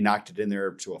 he knocked it in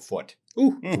there to a foot.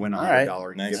 Ooh, To win a all right.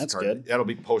 $100 Nice. gift That's card. good. That'll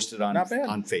be posted on Not bad.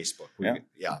 Facebook.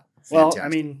 Yeah. Well, Fantastic. I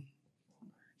mean,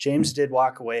 James did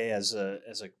walk away as a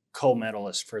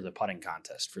co-medalist for the putting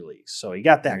contest for leagues, so he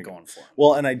got There that you go. going for him.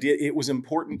 Well, and I did. It was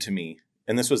important to me,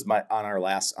 and this was on our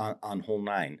last on hole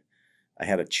 9. I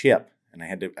had a chip, and I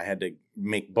had to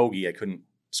make bogey. I couldn't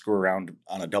screw around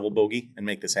on a double bogey and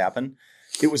make this happen.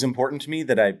 It was important to me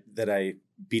that I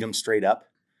beat him straight up,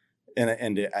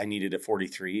 and I needed a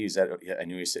 43. I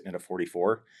knew he was sitting at a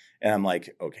 44, and I'm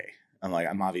like, okay.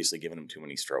 I'm obviously giving him too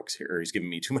many strokes here, or he's giving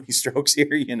me too many strokes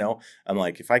here. You know, I'm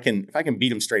like, if I can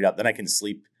beat him straight up, then I can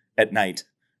sleep at night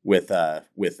with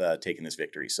taking this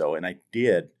victory. So, and I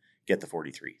did get the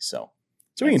 43. So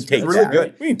we can That's take really that.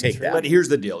 good. We can take that. But here's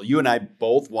the deal. You and I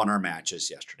both won our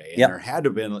matches yesterday. And Yep. there had to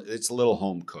have been, it's a little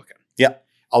home cooking. Yeah.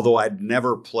 Although I'd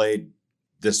never played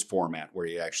this format where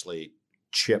you actually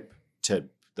chip to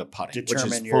the putting, which is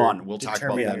Determine your- fun. We'll talk about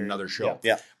determine that in your- another show.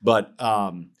 Yeah. But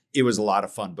it was a lot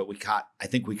of fun. But I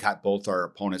think we caught both our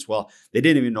opponents. Well, they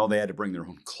didn't even know they had to bring their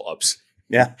own clubs.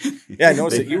 Yeah. Yeah. I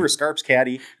noticed that you were Scarp's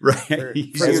caddy. Right. For-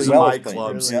 He's for using as well my as playing.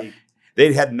 clubs. Yeah.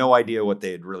 They had no idea what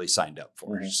they had really signed up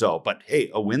for. Mhm. So, but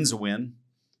hey, a win's a win.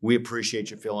 We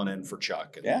appreciate you filling in for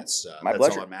Chuck. And Yeah, that's my all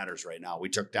pleasure. that matters right now. We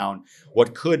took down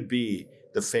what could be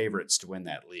the favorites to win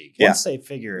that league. Yeah. Once they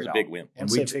figure It was it a out. big win. And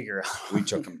Once we they t- figure out. We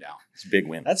took them down. It's a big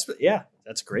win. That's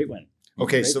a great win.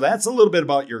 Okay, Great. so that's a little bit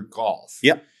about your golf.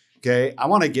 Yep. Okay, I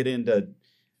want to get into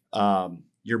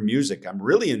your music. I'm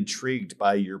really intrigued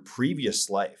by your previous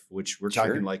life, which we're Sure.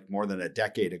 talking like more than a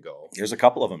decade ago. There's a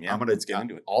couple of them. Yeah. I'm gonna Let's get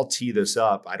into it. I'll tee this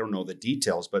up. I don't know the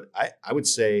details, but I would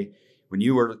say when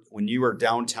you were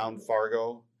downtown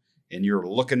Fargo and you're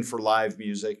looking for live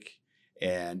music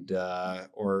and and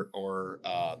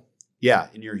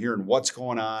you're hearing what's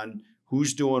going on,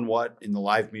 who's doing what in the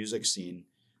live music scene.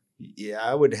 Yeah,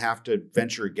 I would have to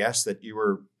venture a guess that you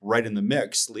were right in the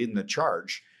mix, leading the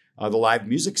charge, the live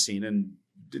music scene, and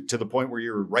to the point where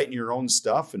you're writing your own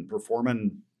stuff and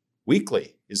performing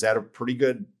weekly. Is that a pretty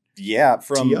good? Yeah,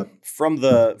 Tee up. from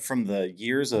the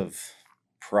years of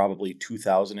probably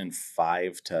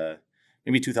 2005 to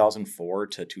maybe 2004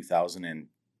 to 2010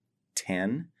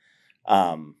 10,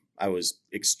 I was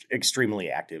extremely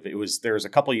active. There was a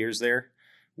couple years there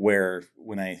where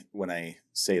when I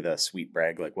say the sweet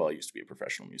brag, like, well, I used to be a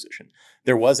professional musician.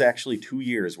 There was actually 2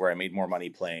 years where I made more money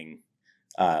playing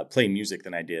music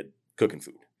than I did cooking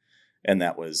food. And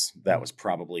that was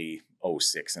probably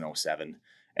 06 and 07.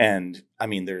 And I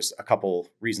mean, there's a couple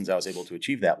reasons I was able to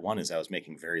achieve that. One is I was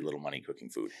making very little money cooking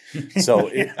food. So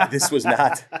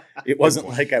it wasn't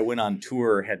like I went on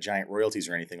tour or had giant royalties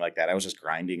or anything like that. I was just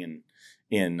grinding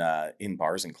in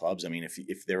bars and clubs. I mean,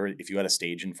 if you had a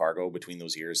stage in Fargo between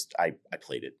those years, I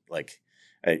played it. Like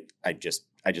I just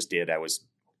did. I was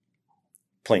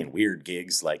playing weird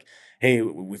gigs like, hey,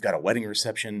 we've got a wedding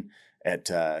reception at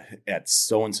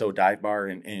so-and-so dive bar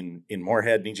in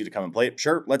Moorhead, need you to come and play it.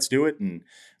 Sure, let's do it. And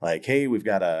like, hey, we've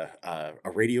got a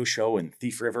radio show in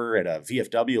Thief River at a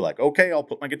VFW. Like, okay, I'll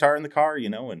put my guitar in the car,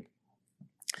 and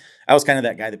I was kind of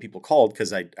that guy that people called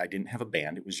because I didn't have a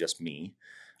band. It was just me.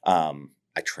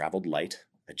 I traveled light.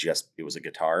 It was a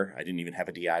guitar. I didn't even have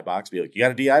a DI box. Be like, you got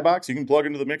a DI box? You can plug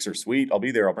into the mixer. Sweet. I'll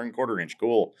be there. I'll bring a 1/4 inch.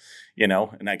 Cool.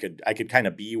 And I could kind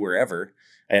of be wherever.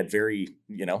 I had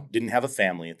didn't have a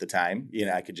family at the time.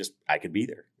 I could be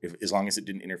there as long as it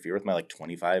didn't interfere with my like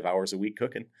 25 hours a week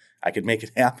cooking. I could make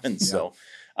it happen. Yeah. So,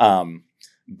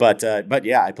 but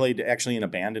yeah, I played actually in a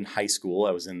band in high school.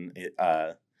 I was in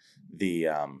the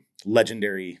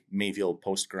legendary Mayville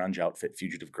post-grunge outfit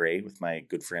Fugitive Grey with my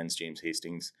good friends James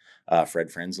Hastings, Fred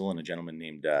Frenzel, and a gentleman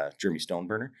named Jeremy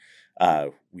Stoneburner.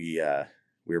 We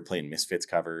were playing Misfits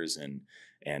covers and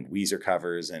Weezer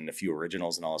covers and a few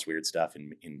originals and all this weird stuff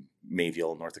in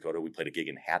Mayville, North Dakota. We played a gig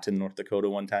in Hatton, North Dakota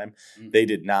one time. They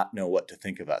did not know what to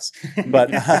think of us, but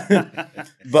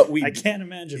I can't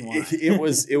imagine why.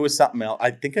 It was something else. I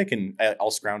think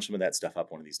I'll scrounge some of that stuff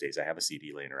up one of these days. I have a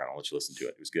CD laying around. I'll let you listen to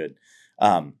it. It was good.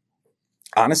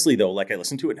 Honestly though, like I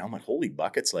listened to it now, I'm like, holy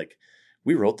buckets. Like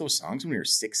we wrote those songs when we were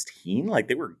 16. Like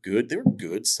they were good. They were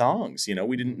good songs.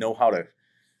 We didn't know how to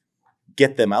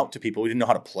get them out to people. We didn't know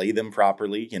how to play them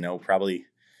properly.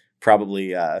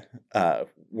 Probably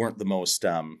weren't the most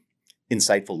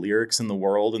insightful lyrics in the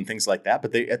world and things like that.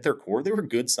 But at their core, they were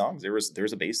good songs. There was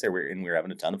a bass there, and we were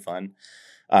having a ton of fun.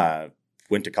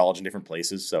 Went to college in different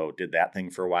places, so did that thing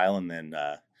for a while, and then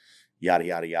yada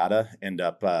yada yada. End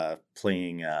up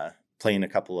playing a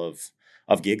couple of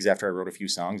gigs after I wrote a few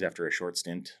songs after a short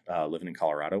stint living in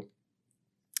Colorado.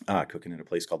 Cooking at a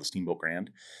place called the Steamboat Grand.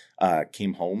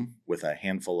 Came home with a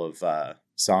handful of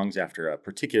songs after a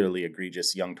particularly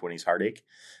egregious young 20s heartache.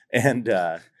 And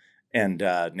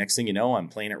next thing you know, I'm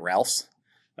playing at Ralph's,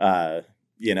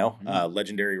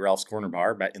 legendary Ralph's Corner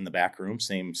Bar in the back room,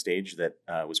 same stage that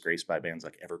was graced by bands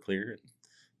like Everclear and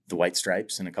the White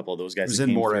Stripes and a couple of those guys that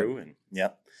came through. And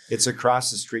yeah, it's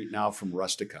across the street now from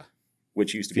Rustica.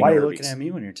 Which used to be. Why are you looking at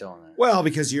me when you're telling that? Well,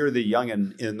 because you're the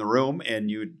youngin' in the room and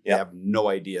you have no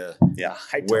idea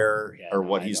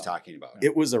what he's talking about.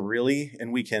 It was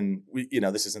and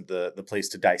this isn't the place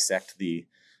to dissect the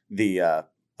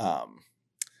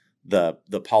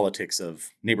politics of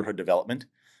neighborhood development,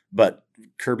 but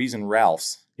Kirby's and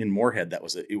Ralph's in Moorhead,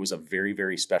 it was a very,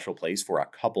 very special place for a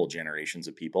couple generations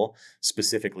of people,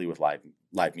 specifically with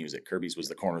live music. Kirby's was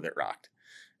the corner that rocked,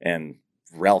 and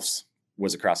Ralph's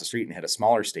was across the street and had a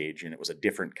smaller stage, and it was a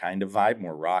different kind of vibe,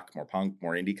 more rock, more punk,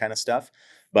 more indie kind of stuff.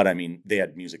 But I mean, they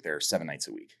had music there 7 nights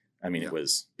a week. I mean, it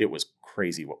was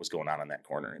crazy what was going on in that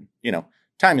corner. And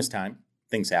time is time,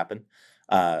 things happen,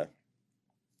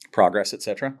 progress,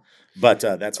 etc. But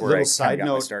that's where I kind of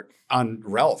got my start on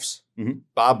Ralph's. Mm-hmm.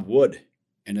 Bob Wood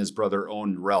and his brother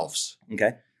owned Ralph's.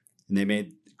 Okay, and they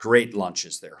made great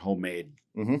lunches there, homemade.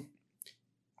 Mm-hmm.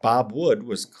 Bob Wood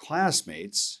was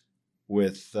classmates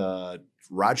with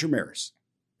Roger Maris,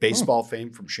 baseball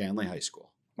fame from Shanley High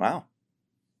School. Wow.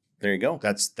 There you go.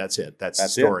 That's it. That's the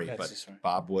story. That's but the story.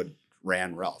 Bob Wood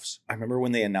ran Ralph's. I remember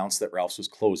when they announced that Ralph's was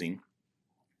closing,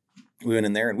 we went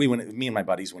in there and me and my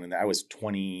buddies went in there. I was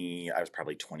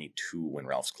probably 22 when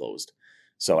Ralph's closed.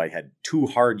 So I had 2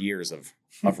 hard years of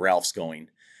Ralph's going.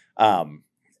 And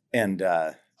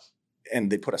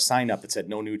they put a sign up that said,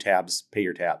 no new tabs, pay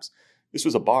your tabs. This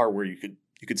was a bar where you could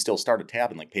still start a tab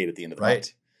and like pay it at the end of the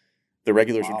month. The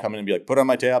regulars would come in and be like, put on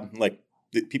my tab. Like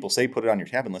people say, put it on your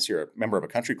tab unless you're a member of a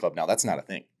country club. Now that's not a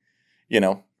thing,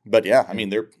 but yeah, I mean,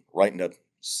 they're right into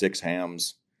 6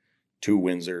 hams, 2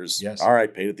 Windsors. Yes. All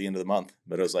right. Paid at the end of the month.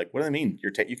 But I was like, what do they mean?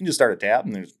 You can just start a tab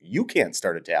and you can't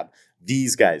start a tab.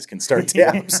 These guys can start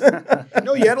tabs.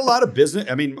 No, you had a lot of business.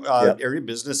 I mean, area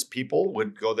business people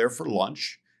would go there for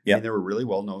lunch. Yeah. And they were really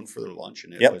well known for their lunch.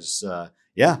 And it was,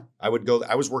 I would go.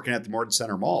 I was working at the Morden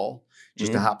Center Mall,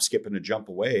 just a hop, skip, and a jump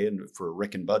away. And for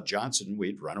Rick and Bud Johnson,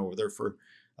 we'd run over there for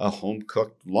a home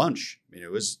cooked lunch. I mean,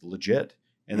 it was legit.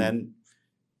 And then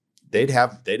they'd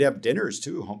have dinners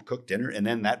too, home cooked dinner, and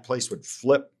then that place would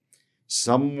flip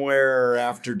somewhere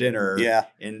after dinner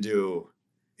into.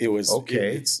 It was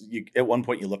okay. It's you, at one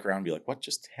point you look around and be like, "What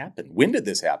just happened? When did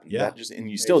this happen?" Yeah,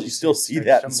 and you still see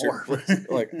that in certain places.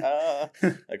 Like,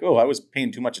 oh, I was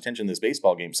paying too much attention to this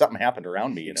baseball game. Something happened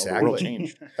around me. The world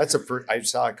changed. That's I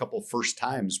saw a couple first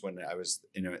times when I was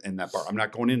in that bar. I'm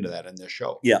not going into that in this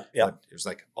show. Yeah. But it was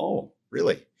like, oh,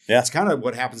 really? Yeah. It's kind of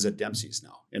what happens at Dempsey's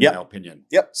now, in my opinion.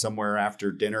 Yep. Somewhere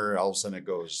after dinner, all of a sudden it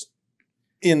goes.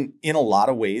 In a lot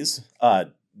of ways,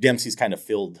 Dempsey's kind of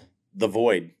filled the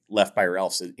void left by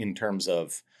Ralph's in terms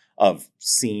of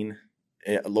scene,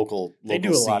 local they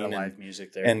do a scene lot of live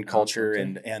music there and culture,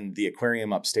 and the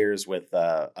aquarium upstairs with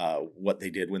what they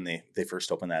did when they first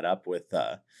opened that up with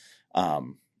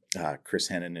Chris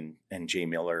Hennon and Jay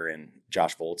Miller and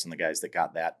Josh Voltz and the guys that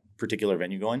got that particular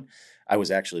venue going. I was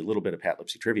actually a little bit of Pat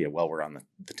Lipsea trivia while we're on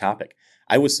the topic.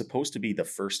 I was supposed to be the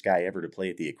first guy ever to play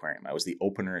at the aquarium. I was the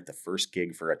opener at the first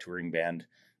gig for a touring band,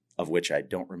 of which I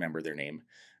don't remember their name.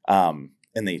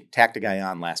 And they tacked a guy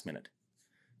on last minute.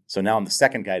 So now I'm the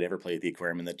second guy to ever play at the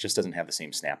aquarium, and that just doesn't have the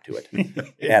same snap to it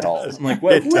at all. I'm like,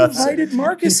 well, who invited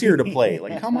Marcus here to play?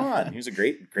 Like, come on. He was a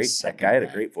great guy, had a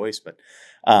great voice. But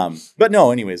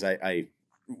no, anyways, I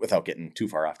without getting too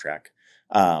far off track,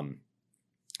 I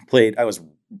was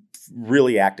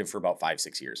really active for about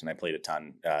 5-6 years, and I played a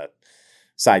ton.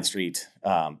 Side Street,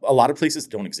 a lot of places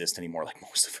don't exist anymore, like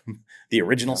most of them. The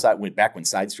original side went back when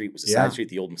Side Street was a side street,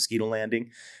 the old Mosquito Landing,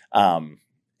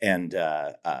 and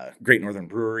Great Northern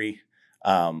Brewery,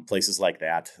 places like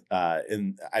that.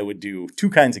 And I would do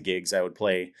two kinds of gigs. I would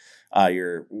play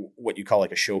what you call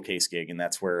like a showcase gig, and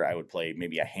that's where I would play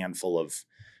maybe a handful of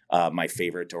my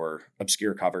favorite or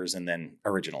obscure covers and then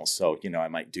originals. So, I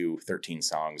might do 13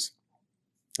 songs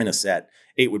in a set.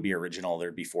 8 would be original.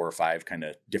 There'd be 4 or 5 kind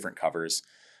of different covers.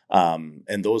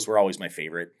 And those were always my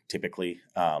favorite, typically.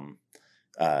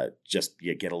 Just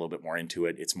you get a little bit more into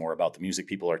it. It's more about the music.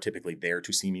 People are typically there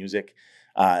to see music.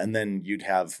 And then you'd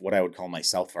have what I would call my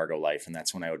South Fargo life. And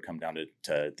that's when I would come down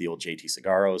to the old JT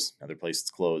Cigarros, another place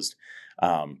that's closed.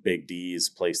 Big D's,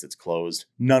 place that's closed.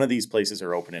 None of these places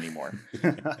are open anymore.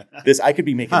 I could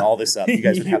be making all this up. You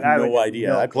guys would have no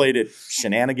idea. I played at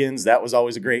Shenanigans. That was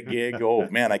always a great gig. Oh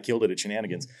man, I killed it at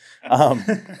Shenanigans.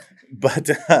 But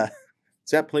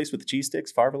it's that place with the cheese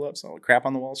sticks, Farva loves, all the crap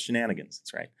on the walls, Shenanigans.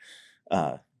 That's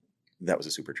right. That was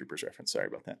a Super Troopers reference. Sorry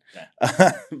about that.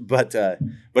 Yeah.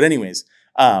 But anyways,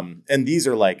 and these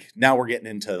are like, now we're getting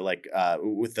into like,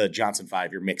 with the Johnson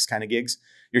 5, your mix kind of gigs.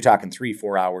 You're talking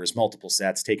 3-4 hours, multiple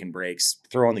sets, taking breaks,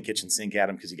 throwing the kitchen sink at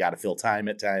them because you got to fill time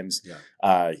at times.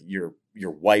 Yeah.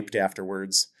 You're wiped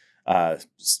afterwards.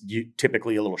 You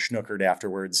typically a little schnookered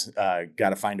afterwards.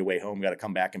 Got to find a way home. Got to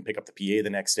come back and pick up the PA the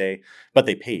next day. But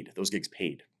they paid. Those gigs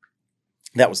paid.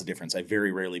 That was the difference. I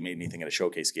very rarely made anything at a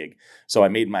showcase gig. So I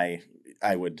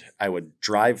would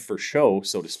drive for show,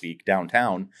 so to speak,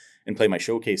 downtown and play my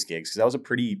showcase gigs. Cause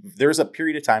there was a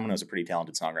period of time when I was a pretty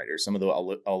talented songwriter. Some of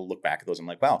I'll look back at those. I'm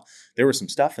like, wow, there was some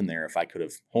stuff in there. If I could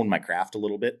have honed my craft a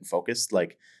little bit and focused,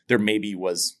 like there maybe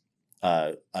was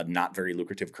a not very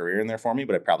lucrative career in there for me,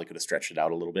 but I probably could have stretched it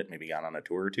out a little bit, maybe gone on a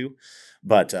tour or two,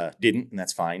 but didn't. And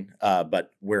that's fine.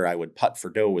 But where I would putt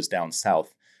for dough was down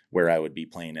south, where I would be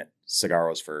playing at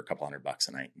Cigarros for a couple $100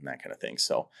 a night and that kind of thing.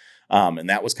 So, and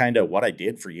that was kind of what I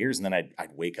did for years. And then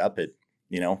I'd wake up at,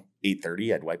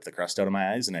 8:30, I'd wipe the crust out of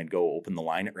my eyes and I'd go open the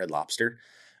line at Red Lobster.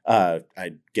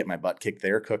 I'd get my butt kicked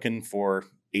there cooking for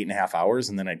 8.5 hours.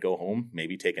 And then I'd go home,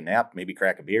 maybe take a nap, maybe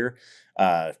crack a beer,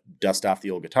 dust off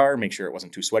the old guitar, make sure it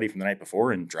wasn't too sweaty from the night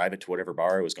before and drive it to whatever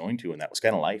bar I was going to. And that was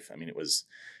kind of life. I mean, it was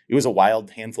a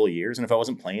wild handful of years. And if I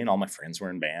wasn't playing, all my friends were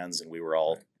in bands and we were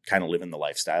all kind of living the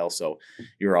lifestyle. So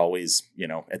you're always,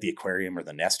 at the aquarium or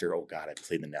the Nestor. Oh God, I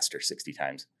played the Nestor 60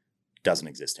 times. Doesn't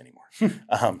exist anymore.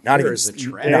 Not even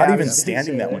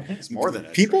standing that one. It's more than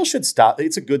people should stop.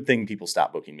 It's a good thing people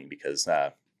stop booking me because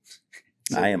I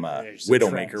am a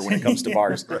widowmaker when it comes to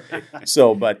bars. Right.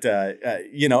 So, but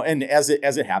and as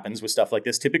it happens with stuff like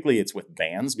this, typically it's with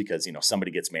bands because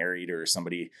somebody gets married or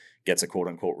somebody gets a quote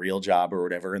unquote real job or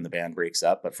whatever, and the band breaks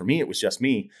up. But for me, it was just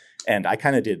me, and I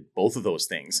kind of did both of those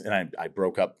things, and I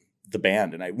broke up the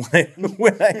band. And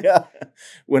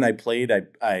when I played,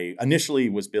 I initially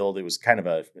was billed. It was kind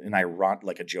of an ironic,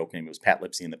 like a joke name. It was Pat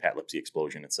Lipsea and the Pat Lipsea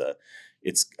Explosion. It's a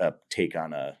take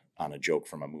on a joke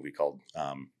from a movie called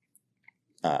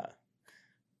High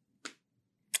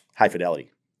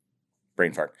Fidelity.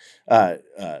 Brain fart.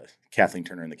 Kathleen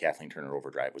Turner and the Kathleen Turner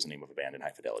Overdrive was the name of a band in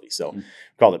High Fidelity. So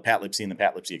called it Pat Lipsea and the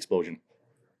Pat Lipsea Explosion.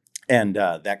 And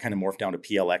that kind of morphed down to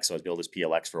PLX. So I was billed as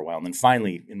PLX for a while. And then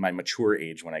finally, in my mature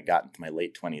age, when I got into my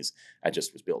late 20s, I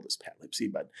just was billed as Pat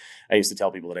Lipsea. But I used to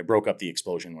tell people that I broke up the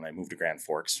explosion when I moved to Grand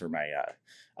Forks for my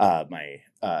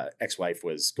ex-wife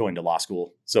was going to law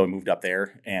school. So I moved up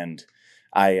there, and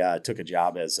I took a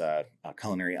job as a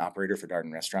culinary operator for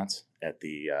Darden Restaurants at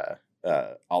the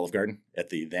Olive Garden, at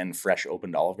the then fresh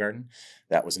opened Olive Garden.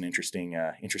 That was an interesting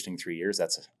 3 years.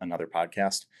 That's another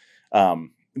podcast.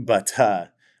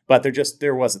 But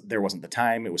there wasn't the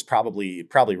time. It was probably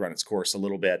run its course a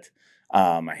little bit.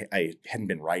 I hadn't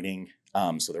been writing,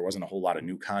 so there wasn't a whole lot of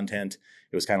new content.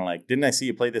 It was kind of like, didn't I see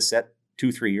you play this set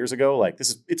 2-3 years ago? Like,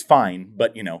 it's fine,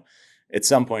 but at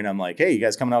some point I'm like, hey, you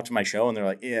guys coming out to my show? And they're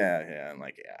like, yeah. I'm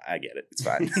like, yeah, I get it. It's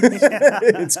fine.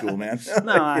 It's cool, man.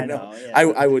 No, I know. Yeah.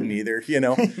 I wouldn't either,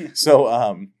 So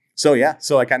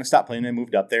I kind of stopped playing and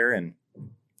moved up there, and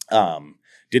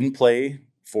didn't play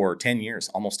for 10 years,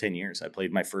 almost 10 years. I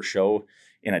played my first show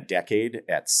in a decade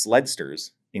at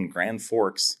Sledsters in Grand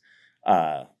Forks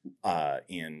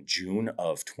in June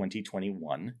of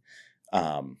 2021.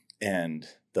 And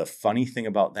the funny thing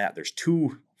about that, there's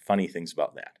two funny things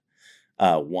about that.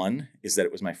 One is that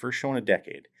it was my first show in a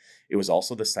decade. It was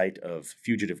also the site of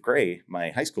Fugitive Grey, my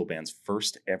high school band's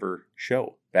first ever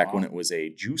show, back when it was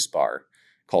a juice bar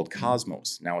called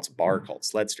Cosmos. Now it's a bar called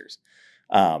Sledsters.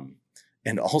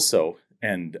 And also,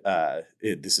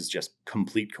 this is just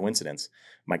complete coincidence,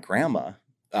 my grandma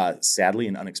sadly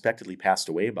and unexpectedly passed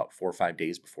away about 4 or 5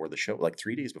 days before the show, like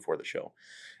 3 days before the show.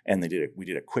 And we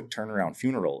did a quick turnaround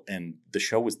funeral, and the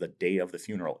show was the day of the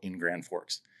funeral in Grand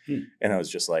Forks. And I was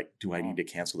just like, do I need to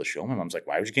cancel the show? My mom's like,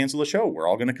 why would you cancel the show? We're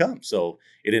all going to come. So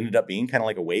it ended up being kind of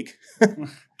like a wake.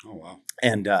 Oh, wow.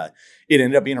 And it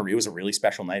ended up being it was a really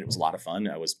special night. It was a lot of fun.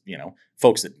 I was,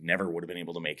 folks that never would have been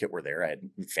able to make it were there. I had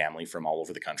family from all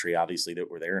over the country, obviously,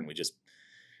 that were there. And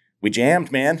we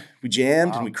jammed, man. We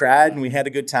jammed and we cried and we had a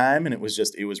good time. And it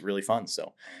was really fun.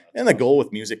 So, and the goal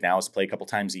with music now is to play a couple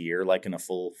times a year, like in a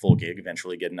full gig,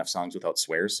 eventually get enough songs without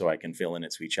swears so I can fill in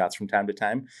at Sweet Shots from time to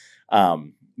time.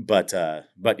 But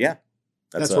yeah,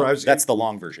 that's the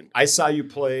long version. I saw you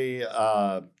play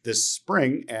this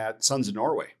spring at Sons of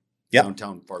Norway,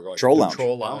 downtown Fargo. Troll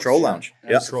Lounge.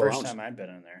 That's the first time I'd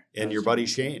been in there. And your buddy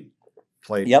Shane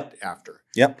played after.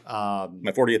 Yep.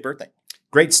 My 40th birthday.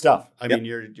 Great stuff. I mean,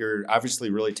 you're obviously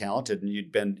really talented, and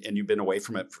you've been away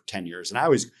from it for 10 years. And I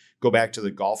always go back to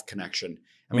the golf connection.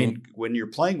 I mean, when you're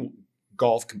playing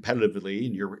golf competitively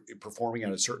and you're performing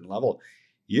at a certain level,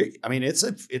 it's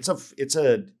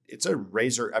a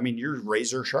razor. I mean, you're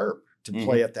razor sharp to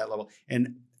play at that level.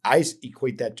 And I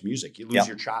equate that to music. You lose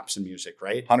your chops in music,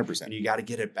 right? 100%. And you got to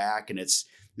get it back. And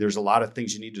there's a lot of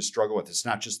things you need to struggle with. It's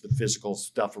not just the physical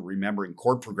stuff of remembering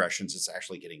chord progressions. It's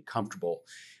actually getting comfortable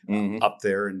up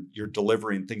there, and you're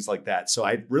delivering things like that. So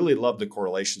I really love the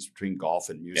correlations between golf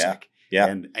and music. Yeah.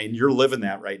 And you're living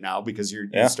that right now because you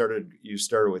started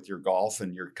with your golf,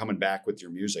 and you're coming back with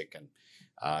your music, and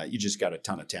you just got a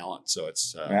ton of talent. So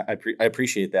it's I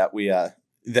appreciate that.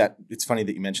 That it's funny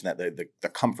that you mentioned that the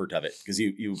comfort of it, because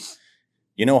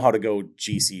you know how to go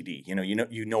GCD,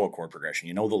 you know a chord progression,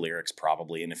 you know the lyrics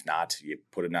probably. And if not, you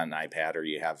put it on an iPad, or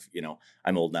you have,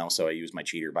 I'm old now, so I use my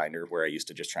cheater binder where I used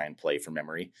to just try and play from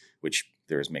memory, which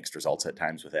there's mixed results at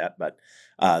times with that. But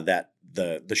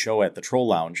the show at the Troll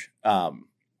Lounge,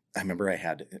 I remember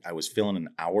I was filling an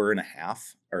hour and a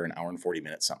half or an hour and 40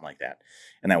 minutes, something like that.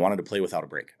 And I wanted to play without a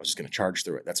break. I was just going to charge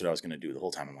through it. That's what I was going to do the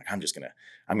whole time. I'm like, I'm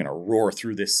going to roar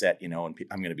through this set, and I'm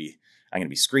going to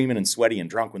be screaming and sweaty and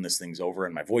drunk when this thing's over,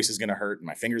 and my voice is going to hurt and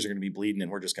my fingers are going to be bleeding,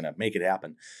 and we're just going to make it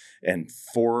happen. And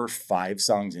 4 or 5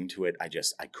 songs into it, I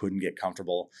couldn't get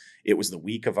comfortable. It was the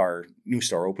week of our new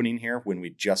store opening here when we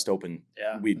just opened.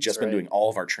 Yeah, we'd just been doing all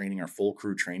of our training, our full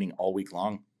crew training all week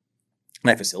long. And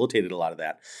I facilitated a lot of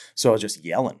that. So I was just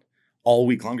yelling all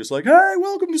week long, just like, hey,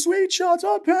 welcome to Sweet Shots.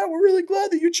 I'm Pat. We're really glad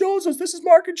that you chose us. This is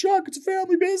Mark and Chuck. It's a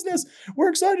family business.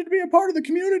 We're excited to be a part of the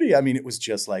community. I mean, it was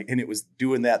just like, and it was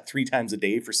doing that 3 times a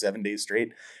day for 7 days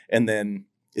straight. And then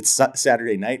it's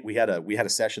Saturday night. We had a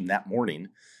session that morning,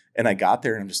 and I got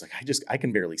there and I'm just like, I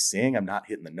can barely sing. I'm not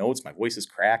hitting the notes. My voice is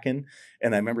cracking.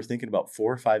 And I remember thinking about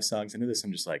 4 or 5 songs into this.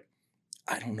 I'm just like,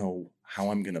 I don't know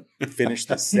how I'm going to finish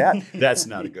the set. That's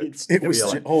not a good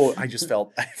feeling. I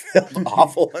felt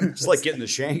awful. It's like getting the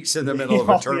shanks in the middle of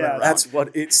a tournament round. That's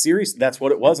what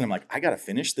it was. And I'm like, I got to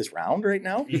finish this round right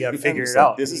now. You got to figure it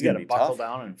out. This is going to be tough. Buckle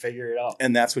down and figure it out.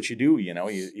 And that's what you do. You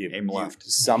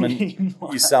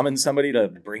summon somebody to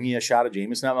bring you a shot of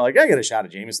Jameson. I'm like, I got a shot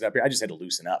of Jameson up here. I just had to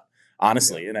loosen up,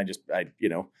 honestly. And I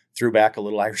threw back a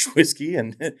little Irish whiskey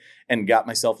and got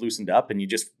myself loosened up. And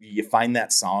you find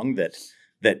that song that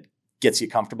gets you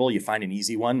comfortable. You find an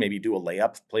easy one, maybe do a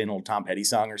layup, play an old Tom Petty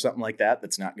song or something like that.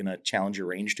 That's not going to challenge your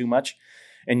range too much,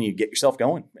 and you get yourself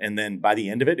going. And then by the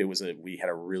end of it, we had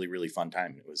a really, really fun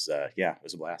time. It was it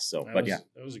was a blast. So, that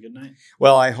was a good night.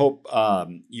 Well, I hope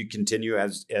you continue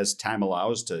as time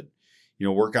allows to,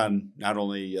 work on not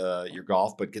only your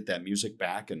golf, but get that music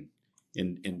back. And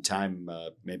in time,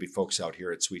 maybe folks out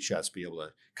here at Sweet Shots be able to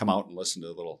come out and listen to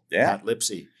a little Pat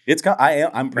Lipsea.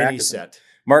 I'm practicing. Set.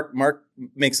 Mark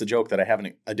makes the joke that I have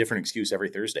a different excuse every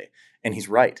Thursday, and he's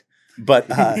right. But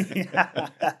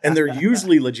and they're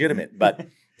usually legitimate, but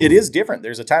it is different.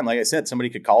 There's a time, like I said,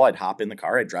 somebody could call. I'd hop in the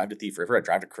car. I'd drive to Thief River. I'd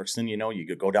drive to Crookston. You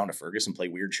could go down to Fergus and play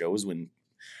weird shows when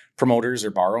promoters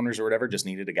or bar owners or whatever just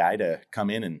needed a guy to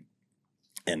come in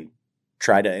and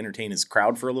try to entertain his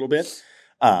crowd for a little bit.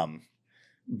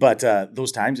 But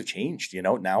those times have changed,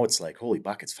 now it's like, holy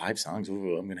buck, it's 5 songs.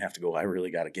 Ooh, I'm going to have to go. I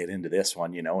really got to get into this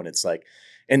one, and it's like,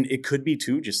 and it could be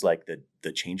too, just like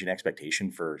the change in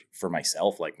expectation for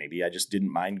myself. Like maybe I just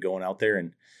didn't mind going out there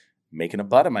and making a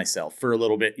butt of myself for a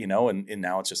little bit, and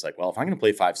now it's just like, well, if I'm going to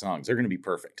play 5 songs, they're going to be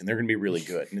perfect and they're going to be really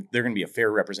good. And they're going to be a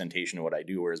fair representation of what I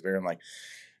do. Whereas I'm like,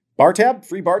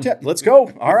 free bar tab. Let's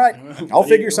go. All right. I'll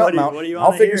figure something out.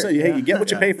 I'll figure something. Hey, you get what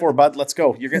you pay for, bud. Let's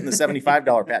go. You're getting the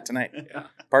 $75 pat tonight.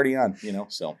 Party on,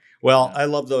 so. Well, I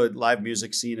love the live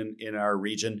music scene in our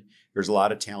region. There's a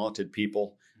lot of talented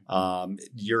people.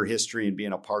 Your history and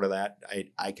being a part of that,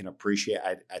 I can appreciate.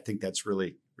 I think that's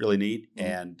really, really neat. Mm-hmm.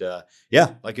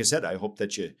 And like I said, I hope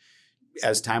that you,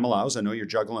 as time allows, I know you're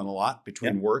juggling a lot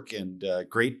between work and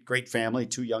great family,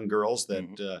 2 young girls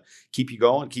that keep you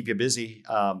going, keep you busy.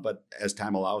 But as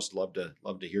time allows, love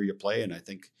to hear you play, and I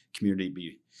think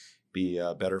community be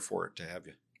better for it to have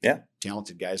you. Yeah,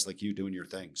 talented guys like you doing your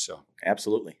thing. So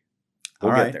absolutely,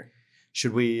 we'll get there.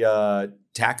 Should we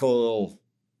tackle a little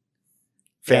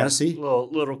fantasy?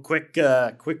 Little quick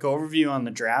overview on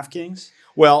the DraftKings.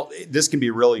 Well, this can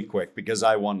be really quick because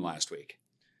I won last week.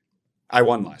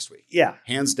 Yeah.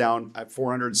 Hands down, I have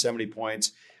 470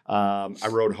 points. I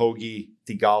rode Hoagie,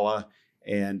 Thigala,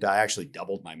 and I actually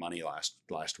doubled my money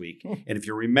last week. And if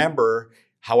you remember,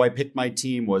 how I picked my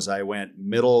team was I went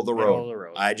middle of the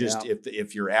road. I just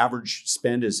if your average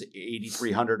spend is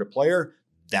 8,300 a player,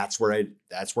 that's where I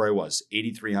was,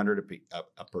 8,300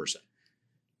 a person.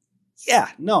 Yeah,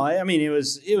 no, I mean it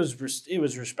was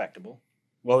respectable.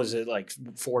 What was it, like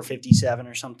 457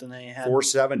 or something they had?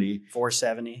 470.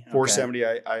 470. Okay. 470.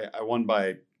 I won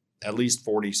by at least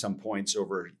 40 some points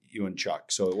over you and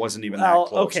Chuck, so it wasn't even that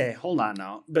close. Okay, hold on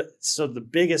now. But so the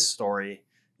biggest story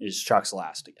is Chuck's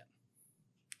last again.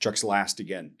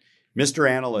 Mr.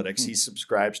 Analytics, he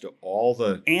subscribes to all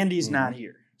the... Andy's not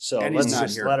here, so let's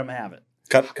just let him have it.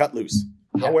 Cut loose.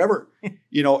 Yeah. However,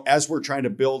 as we're trying to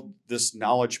build this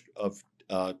knowledge of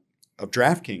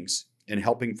DraftKings and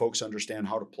helping folks understand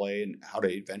how to play and how to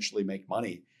eventually make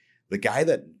money, the guy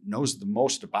that knows the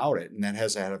most about it and that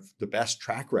has had the best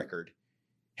track record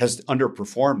has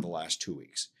underperformed the last 2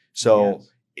 weeks. So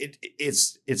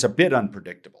it's a bit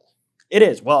unpredictable. It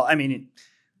is. Well, I mean,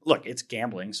 look, it's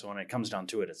gambling. So when it comes down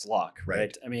to it, it's luck,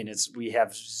 right? I mean, we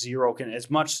have zero, as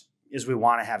much as we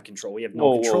want to have control, we have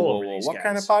no control over these What guys.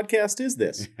 kind of podcast is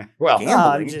this? Well,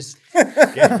 gambling.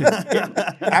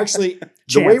 Actually,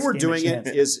 the way we're doing it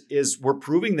is we're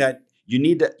proving that you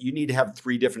need to have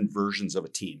 3 different versions of a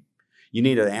team. You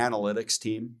need an analytics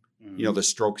team, the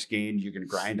strokes gained, you can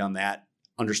grind on that,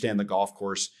 understand the golf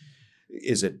course.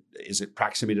 Is it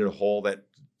proximity to the hole that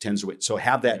tends to win? So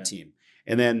have that team,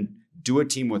 and then do a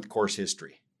team with course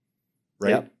history.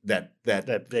 Right. Yep.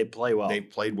 That they play well. They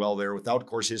played well there without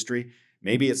course history.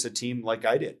 Maybe it's a team like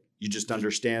I did. You just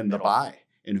understand the buy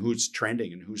and who's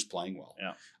trending and who's playing well.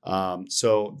 Yeah.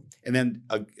 And then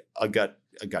a gut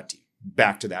team.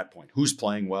 Back to that point. Who's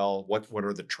playing well? What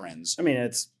are the trends? I mean,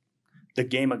 it's the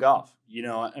game of golf.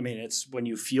 It's when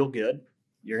you feel good,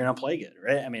 you're gonna play good,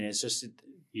 right? I mean, it's just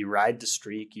you ride the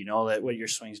streak. You know that what your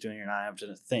swing's doing, you're not having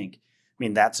to think. I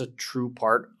mean, that's a true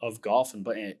part of golf, and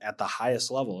but at the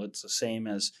highest level, it's the same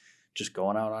as just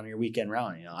going out on your weekend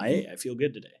round. I feel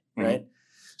good today, right?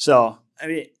 So, I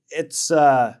mean, it's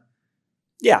I'll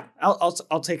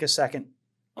take a second.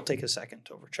 I'll take a second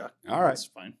over Chuck. All right, that's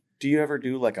fine. Do you ever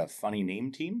do like a funny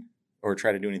name team, or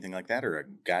try to do anything like that, or a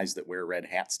guys that wear red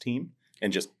hats team,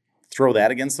 and just throw that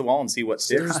against the wall and see what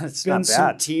sticks? There's been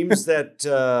some teams that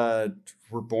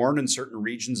were born in certain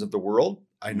regions of the world.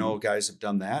 I know guys have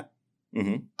done that.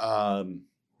 Mm-hmm.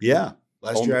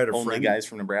 Last year I had a friend. Only guys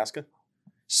from Nebraska,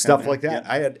 stuff like that.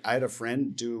 Yeah. I had a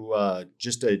friend do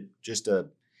just a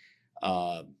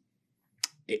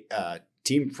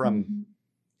team from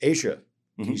Asia.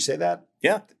 Can you say that?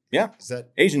 Yeah, Yeah. Is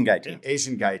that Asian guy team.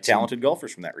 Asian guy team? Talented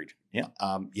golfers from that region. Yeah.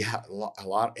 Yeah, a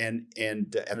lot. And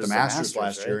at was the Masters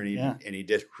last right? year, and he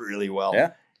did really well.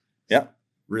 Yeah. Yeah.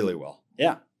 Really well.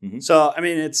 Yeah. Mm-hmm. So, I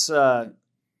mean, it's not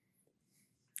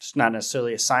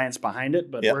necessarily a science behind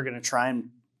it, but we're going to try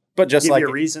and just give like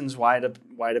you reasons why to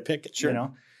pick it. Sure. You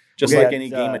know, just like any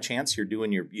game of chance,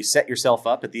 you set yourself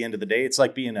up at the end of the day. It's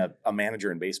like being a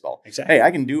manager in baseball. Exactly. Hey,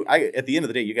 at the end of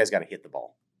the day, you guys got to hit the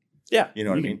ball. Yeah. You know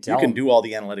what I mean? You can do all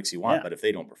the analytics you want, but if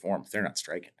they don't perform, if they're not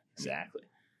striking. Exactly.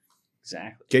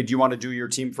 Okay, do you want to do your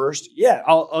team first? Yeah,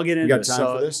 I'll get into it. You got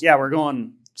time for this? Yeah, we're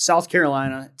going South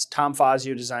Carolina. It's Tom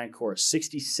Fazio design course,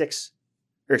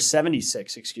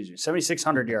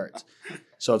 7,600 yards.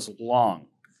 So it's long.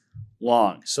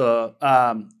 So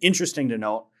interesting to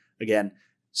note, again,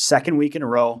 second week in a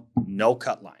row, no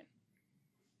cut line.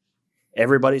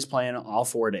 Everybody's playing all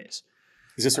 4 days.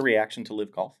 Is this a reaction to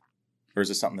Live Golf? Or is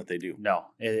this something that they do? No,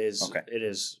 it is. Okay. It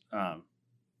is.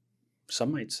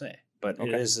 Some might say, but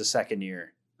it is the second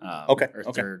year.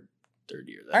 Third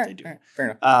year that they do. All right.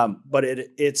 Fair enough. But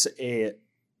it's a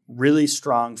really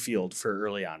strong field for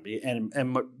early on,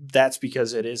 and that's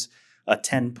because it is a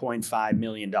 $10.5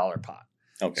 million pot.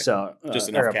 Okay. So just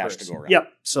enough cash to go around. Yep.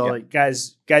 So you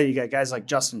got guys like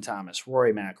Justin Thomas,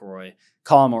 Rory McIlroy,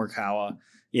 Colin Morikawa.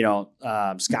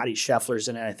 Scotty Scheffler's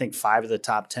in it. I think 5 of the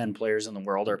top 10 players in the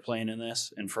world are playing in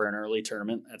this, and for an early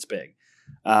tournament, that's big.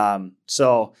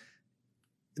 So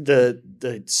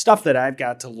the stuff that I've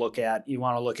got to look at, you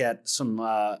want to look at some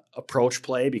approach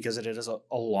play because it is a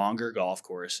longer golf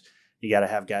course. You got to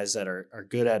have guys that are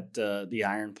good at the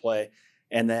iron play.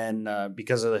 And then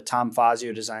because of the Tom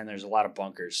Fazio design, there's a lot of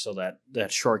bunkers. So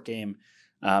that short game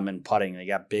and putting, they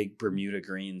got big Bermuda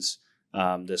greens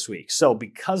this week. So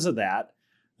because of that,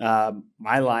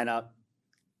 my lineup,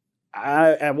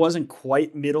 I wasn't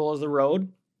quite middle of the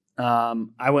road.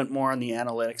 I went more on the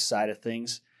analytics side of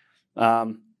things.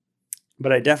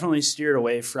 But I definitely steered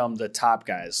away from the top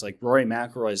guys. Like Rory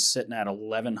McIlroy is sitting at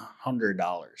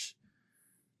 $1,100.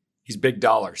 He's big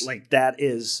dollars. Like that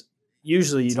is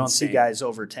usually you don't insane. see guys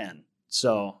over 10.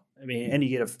 So, I mean, and you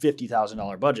get a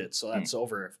 $50,000 budget. So that's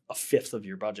over a fifth of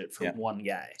your budget for one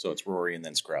guy. So it's Rory and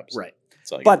then scrubs. Right.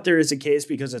 But there is a case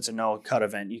because it's a no cut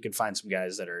event. You can find some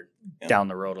guys that are down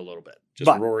the road a little bit.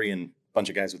 Just Rory and a bunch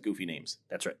of guys with goofy names.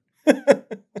 That's right.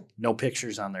 No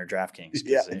pictures on their DraftKings.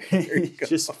 Yeah,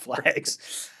 just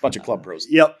flags. Bunch of club pros.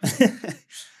 Yep.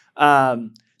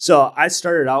 So I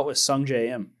started out with Sung J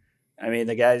M. I mean,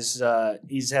 the guy's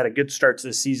he's had a good start to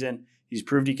the season. He's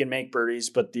proved he can make birdies,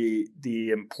 but the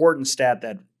important stat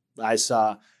that I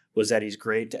saw was that he's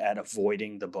great at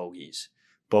avoiding the bogeys.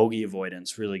 Bogey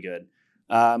avoidance, really good.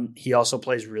 He also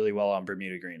plays really well on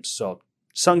Bermuda greens. So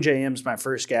Sung J M's my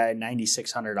first guy,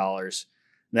 $9,600.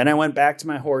 Then I went back to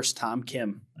my horse, Tom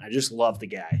Kim. I just love the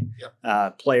guy.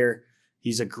 Yep. Player.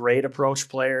 He's a great approach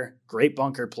player, great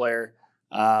bunker player.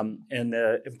 And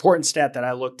the important stat that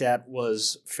I looked at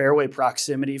was fairway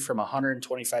proximity from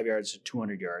 125 yards to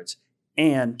 200 yards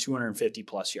and 250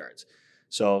 plus yards.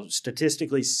 So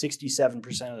statistically,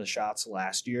 67% of the shots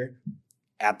last year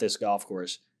at this golf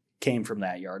course came from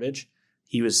that yardage.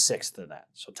 He was sixth in that,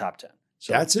 so top 10.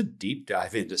 So that's a deep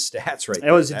dive into stats right there.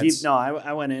 It was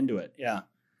I went into it, yeah.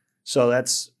 So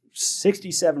that's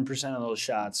 67% of those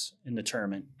shots in the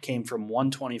tournament came from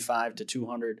 125 to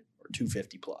 200 or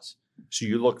 250 plus. So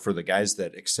you look for the guys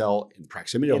that excel in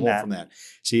proximity to hole from that.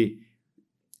 See,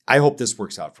 I hope this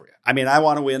works out for you. I mean, I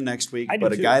want to win next week,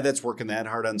 but a guy that's working that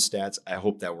hard on stats, I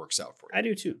hope that works out for you. I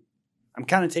do too. I'm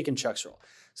kind of taking Chuck's role.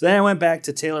 So then I went back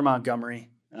to Taylor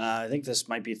Montgomery. I think this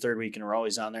might be third week in a row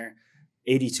he's on there.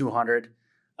 8,200.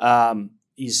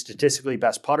 He's statistically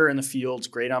best putter in the fields,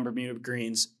 great on Bermuda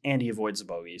greens, and he avoids the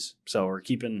bogeys. So we're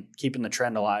keeping the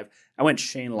trend alive. I went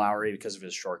Shane Lowry because of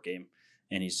his short game,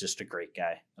 and he's just a great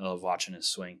guy. I love watching his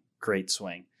swing. Great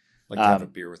swing. Like to have a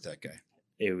beer with that guy.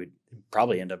 It would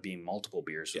probably end up being multiple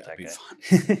beers with that guy.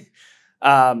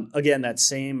 Fun. Again, that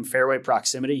same fairway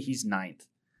proximity, he's ninth.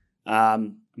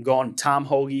 I'm going Tom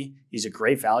Hoagie. He's a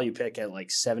great value pick at like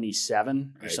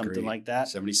 77 or something like that.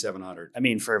 7,700. I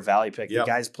mean, for a value pick, the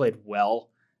guy's played well.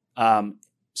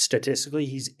 Statistically,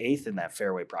 he's eighth in that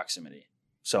fairway proximity.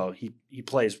 So he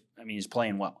plays, I mean, he's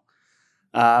playing well.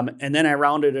 And then I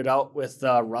rounded it out with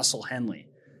Russell Henley.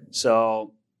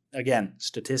 So again,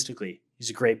 statistically, he's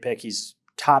a great pick. He's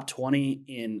top 20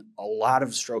 in a lot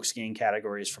of strokes gained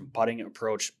categories from putting,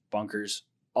 approach, bunkers,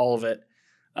 all of it.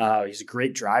 He's a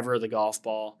great driver of the golf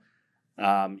ball.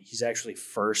 He's actually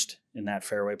first in that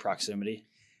fairway proximity.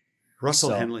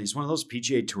 Russell Henley is one of those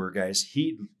PGA Tour guys.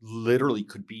 He literally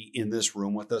could be in this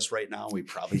room with us right now. We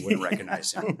probably wouldn't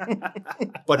recognize him.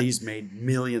 But he's made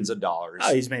millions of dollars.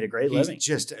 Oh, he's made a great living. He's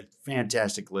just a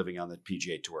fantastic living on the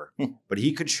PGA Tour. But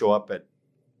he could show up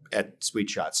at Sweet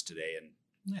Shots today and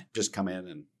just come in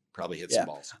and probably hit some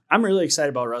balls. I'm really excited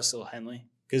about Russell Henley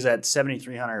because at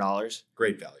 $7,300,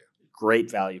 great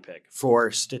value pick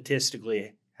for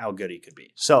statistically how good he could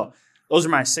be. So those are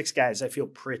my 6 guys. I feel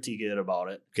pretty good about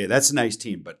it. Okay, that's a nice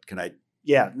team, but can I?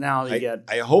 Yeah, now you get.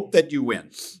 I hope that you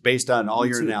win based on all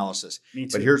your analysis. Me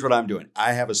too. But here's what I'm doing.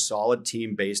 I have a solid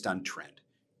team based on trend,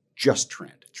 just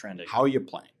trend. Trending. How you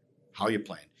playing?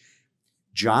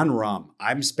 John Rahm.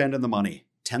 I'm spending the money.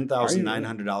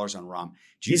 $10,900 on Rahm.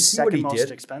 Did you see what he most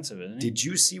did? Expensive, isn't he? Did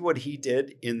you see what he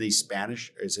did in the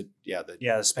Spanish? Is it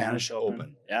the Spanish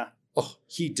Open? Yeah. Oh,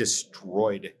 he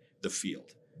destroyed the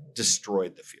field.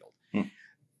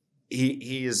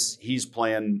 He's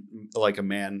playing like a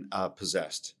man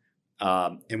possessed.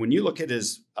 And when you look at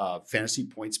his fantasy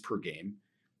points per game,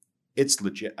 it's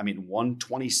legit. I mean,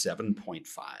 127.5.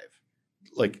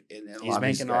 Like he's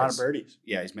making a lot of birdies.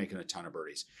 Yeah, he's making a ton of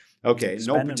birdies. Okay,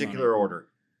 no particular order.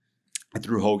 I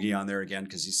threw Hoagie on there again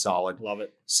because he's solid. Love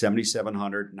it.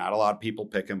 7,700. Not a lot of people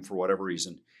pick him for whatever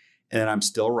reason. And then I'm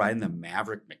still riding the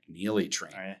Maverick McNeely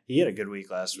train. Right. He had a good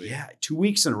week last week. Yeah, 2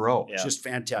 weeks in a row. Yeah. Just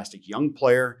fantastic. Young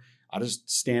player out of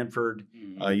Stanford.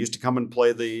 Used to come and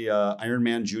play the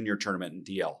Ironman Junior tournament in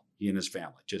DL. He and his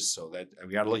family. Just so that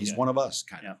he's one of us,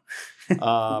 kind of.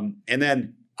 And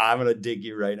then I'm going to dig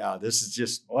you right now. This is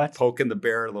just poking the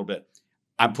bear a little bit.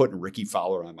 I'm putting Ricky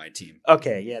Fowler on my team.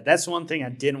 Okay, yeah, that's one thing I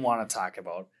didn't want to talk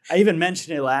about. I even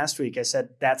mentioned it last week. I said,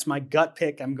 that's my gut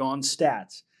pick. I'm going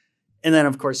stats. And then,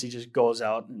 of course, he just goes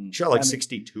out and shot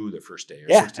 62 the first day.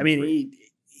 Yeah, 63. I mean,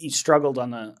 he struggled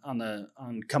on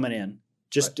coming in.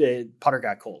 Just putter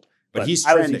got cold. But he's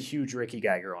I was a huge Ricky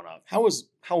guy growing up. How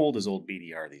old is old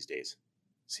BDR these days?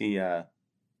 Is he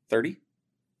 30?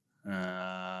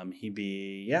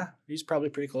 He's probably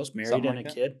pretty close. Married Something and like a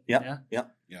that. kid.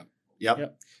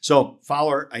 Yep. So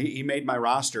Fowler, he made my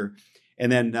roster,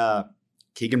 and then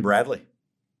Keegan Bradley.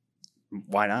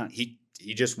 Why not?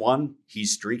 He just won.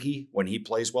 He's streaky. When he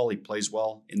plays well, he plays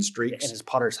well in streaks. And his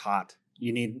putter's hot.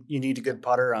 You need a good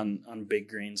putter on big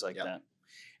greens like that.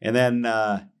 And then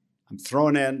I'm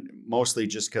throwing in mostly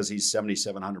just because he's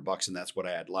 $7,700 and that's what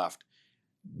I had left.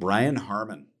 Brian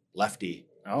Harmon, lefty.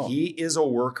 Oh. He is a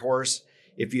workhorse.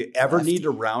 If you ever need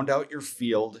to round out your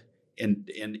field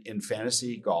in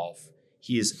fantasy golf,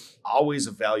 he is always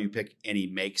a value pick and he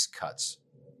makes cuts.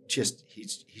 He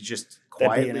just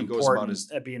quietly goes about his.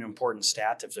 That'd be an important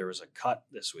stat if there was a cut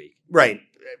this week. Right.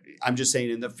 I'm just saying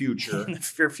in the future.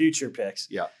 For future picks.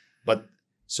 Yeah. But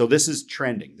so this is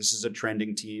trending. This is a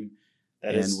trending team.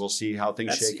 We'll see how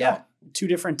things shake out. 2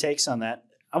 different takes on that.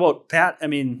 How about Pat? I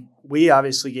mean, we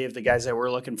obviously gave the guys that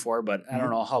we're looking for, but I don't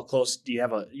know how close. Do you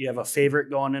have a favorite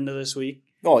going into this week?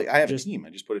 Oh, I have a team. I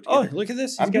just put it together. Oh, look at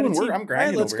this. I'm doing work. I'm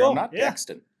grinding over here. I'm not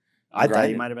texting. I thought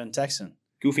you might have been texting.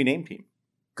 Goofy name team.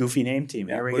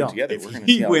 Here we go. Together. If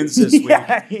he wins this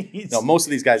week. No, most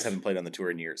of these guys haven't played on the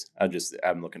tour in years.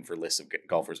 I'm looking for lists of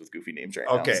golfers with goofy names right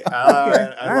now. Okay. So. All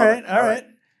right.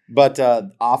 But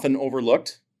often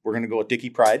overlooked, we're going to go with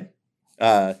Dickie Pride.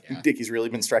 Dickie's really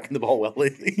been striking the ball well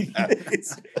lately.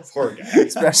 Poor guy.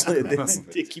 Especially at this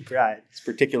Dickie Pride. This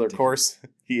particular course.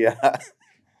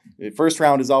 The first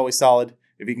round is always solid.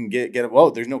 If you can get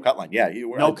it, there's no cut line. Yeah,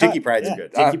 Dickie Pride's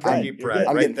good. Dickie Pride.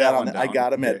 I'm getting that on that. I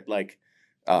got him at like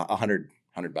 $100.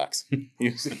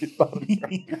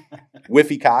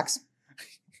 Whiffy Cox,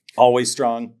 always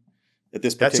strong at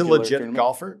this particular That's a legit tournament.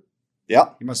 golfer? Yeah.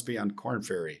 He must be on Corn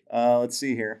Ferry. Let's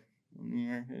see here.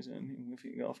 There's a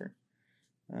Whiffy golfer.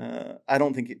 I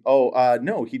don't think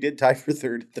no, he did tie for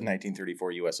third at the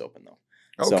 1934 U.S. Open, though.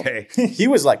 Okay. So, he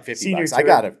was like $50. I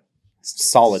got a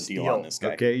solid deal on this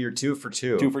guy. Okay, you're 2 for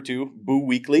 2. 2 for 2. Boo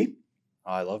Weekly.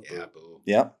 Oh, I love Boo. Yeah, Boo.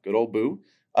 Yeah, good old Boo.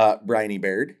 Bryony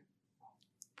Baird.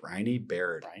 Bryony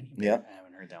Baird. Yeah. I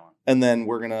haven't heard that one. And then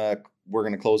we're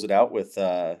gonna close it out with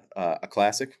a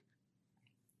classic.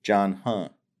 John Huh.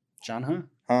 John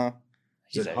Huh.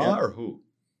 Is it Huh or who?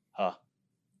 Huh.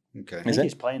 Okay. I think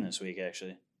he's playing this week,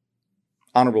 actually.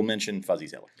 Honorable mention, Fuzzy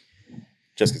Zeller.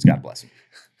 Just because God bless him.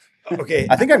 Okay.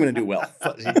 I think I'm going to do well.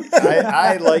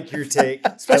 I like your take.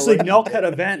 Especially no-cut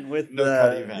event with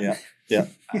no-cut event. Yeah.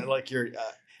 I like your...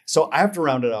 So I have to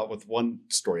round it out with one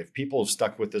story. If people have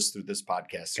stuck with us through this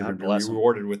podcast, you're going to be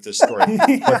rewarded with this story.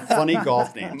 But funny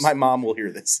golf names. My mom will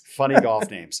hear this. Funny golf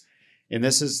names. And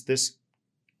this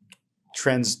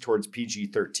trends towards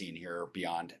PG-13 here or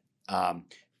beyond.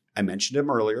 I mentioned him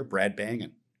earlier, Brad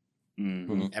Bangan,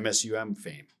 MSUM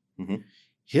fame. Mhm.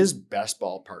 His best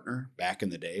ball partner back in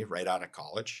the day, right out of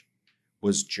college,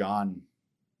 was John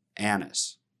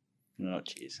Annis. Oh,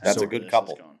 jeez. That's So a good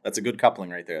couple. That's a good coupling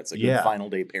right there. That's a good final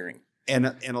day pairing. And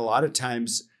a lot of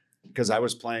times, because I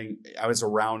was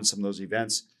around some of those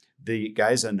events, the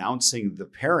guys announcing the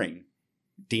pairing,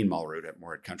 Dean Mulroot at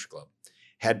Moorhead Country Club,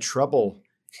 had trouble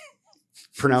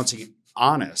pronouncing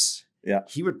Annis. Yeah.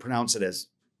 He would pronounce it as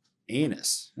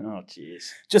anus. Oh,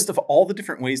 jeez. Just of all the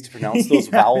different ways to pronounce those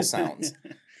vowel sounds.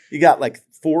 You got like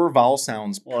 4 vowel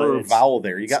sounds per vowel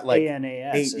there. You got like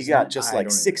A-N-A-S, you got just like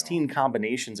 16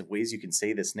 combinations of ways you can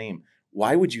say this name.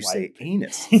 Why would you say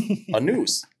anus?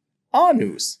 Anus.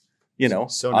 Anus. You know,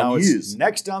 so now it's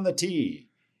next on the tee.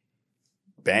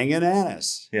 Banging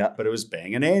anus. Yeah. But it was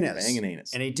banging anus. Banging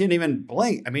anus. And he didn't even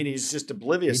blink. I mean, he's just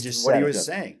oblivious to what he was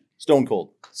saying. Stone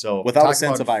cold. So without a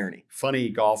sense of irony. Funny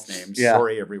golf names. Yeah.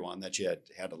 Sorry, everyone, that you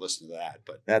had to listen to that.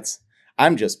 But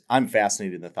I'm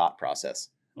fascinated in the thought process.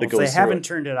 Well, if they haven't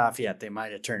turned it off yet, they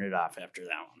might have turned it off after that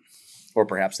one. Or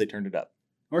perhaps they turned it up.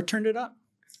 Or turned it up.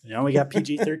 You know, we got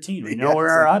PG-13. We know where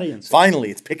our audience is.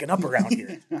 Finally, it's picking up around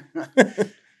here.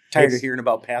 Tired of hearing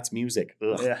about Pat's music.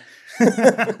 Ugh.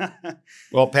 Yeah.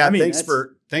 Well, Pat, thanks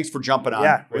for jumping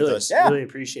on with us. Yeah, really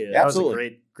appreciate it. Absolutely.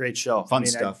 That was a great show. Fun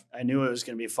stuff. I knew it was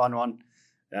going to be a fun one.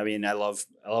 I mean, I love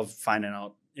finding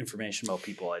out information about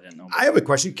people I didn't know. I have a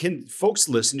question. Can folks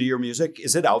listen to your music?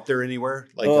 Is it out there anywhere,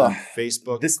 like on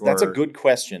Facebook? That's a good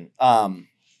question.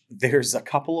 There's a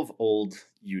couple of old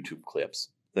YouTube clips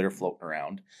that are floating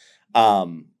around.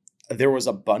 There was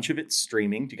a bunch of it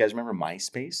streaming. Do you guys remember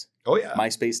MySpace? Oh, yeah.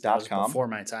 MySpace.com. Before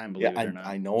my time, believe it or not.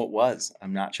 I know it was.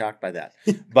 I'm not shocked by that.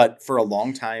 But for a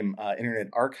long time, Internet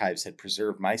Archives had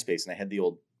preserved MySpace, and I had the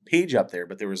old page up there,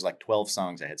 but there was like 12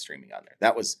 songs I had streaming on there.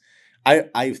 That was,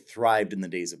 I thrived in the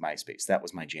days of MySpace. That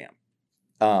was my jam.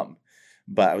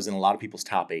 But I was in a lot of people's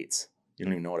top 8s. You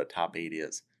don't even know what a top 8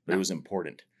 is, but it was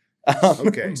important.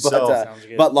 Okay,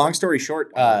 but long story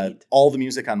short, all the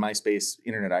music on MySpace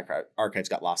Internet Archives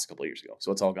got lost a couple of years ago,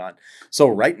 so it's all gone. So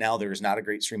right now there is not a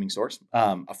great streaming source.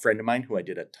 A friend of mine who I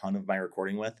did a ton of my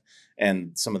recording with,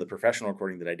 and some of the professional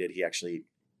recording that I did, he actually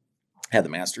had the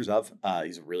masters of.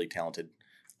 He's a really talented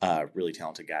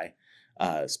guy,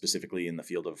 specifically in the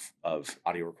field of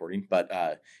audio recording.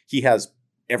 But he has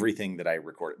everything that I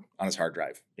recorded on his hard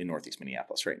drive in Northeast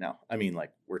Minneapolis right now. I mean,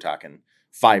 like, we're talking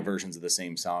 5 versions of the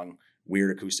same song,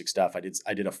 weird acoustic stuff. I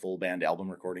did a full band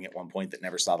album recording at one point that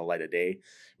never saw the light of day.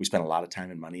 We spent a lot of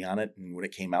time and money on it. And when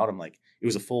it came out, I'm like, it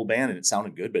was a full band and it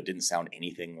sounded good, but it didn't sound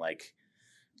anything like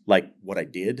what I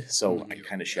did. So I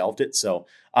kind of shelved it. So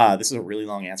this is a really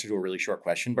long answer to a really short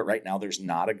question, but right now there's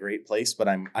not a great place, but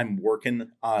I'm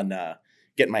working on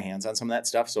getting my hands on some of that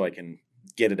stuff so I can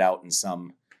get it out in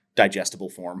some digestible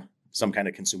form, some kind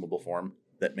of consumable form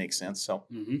that makes sense. So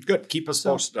good. Keep us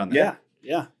posted on that.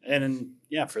 Yeah. And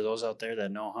for those out there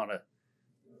that know how to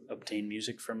obtain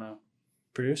music from a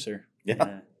producer.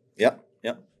 Yep.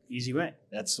 Easy way.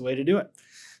 That's the way to do it.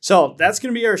 So that's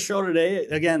going to be our show today.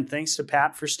 Again, thanks to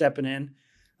Pat for stepping in.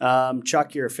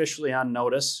 Chuck, you're officially on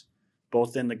notice,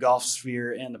 both in the golf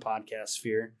sphere and the podcast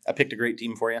sphere. I picked a great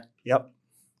team for you. Yep.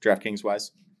 DraftKings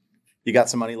wise. You got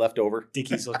some money left over.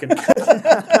 Dickie's looking.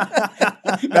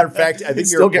 Matter of fact, I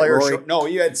think you're a player short. No,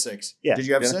 you had 6. Yeah. Did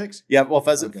you have 6? Yeah. Well,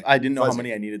 Fuzzy, okay. I didn't know how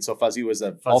many I needed, so Fuzzy was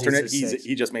an alternate.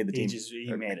 He just made the team.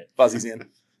 He made it. Fuzzy's in.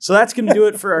 So that's going to do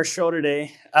it for our show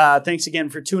today. Thanks again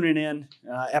for tuning in.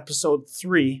 Episode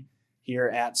 3 here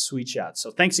at Sweet Shot. So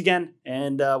thanks again,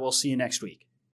 and we'll see you next week.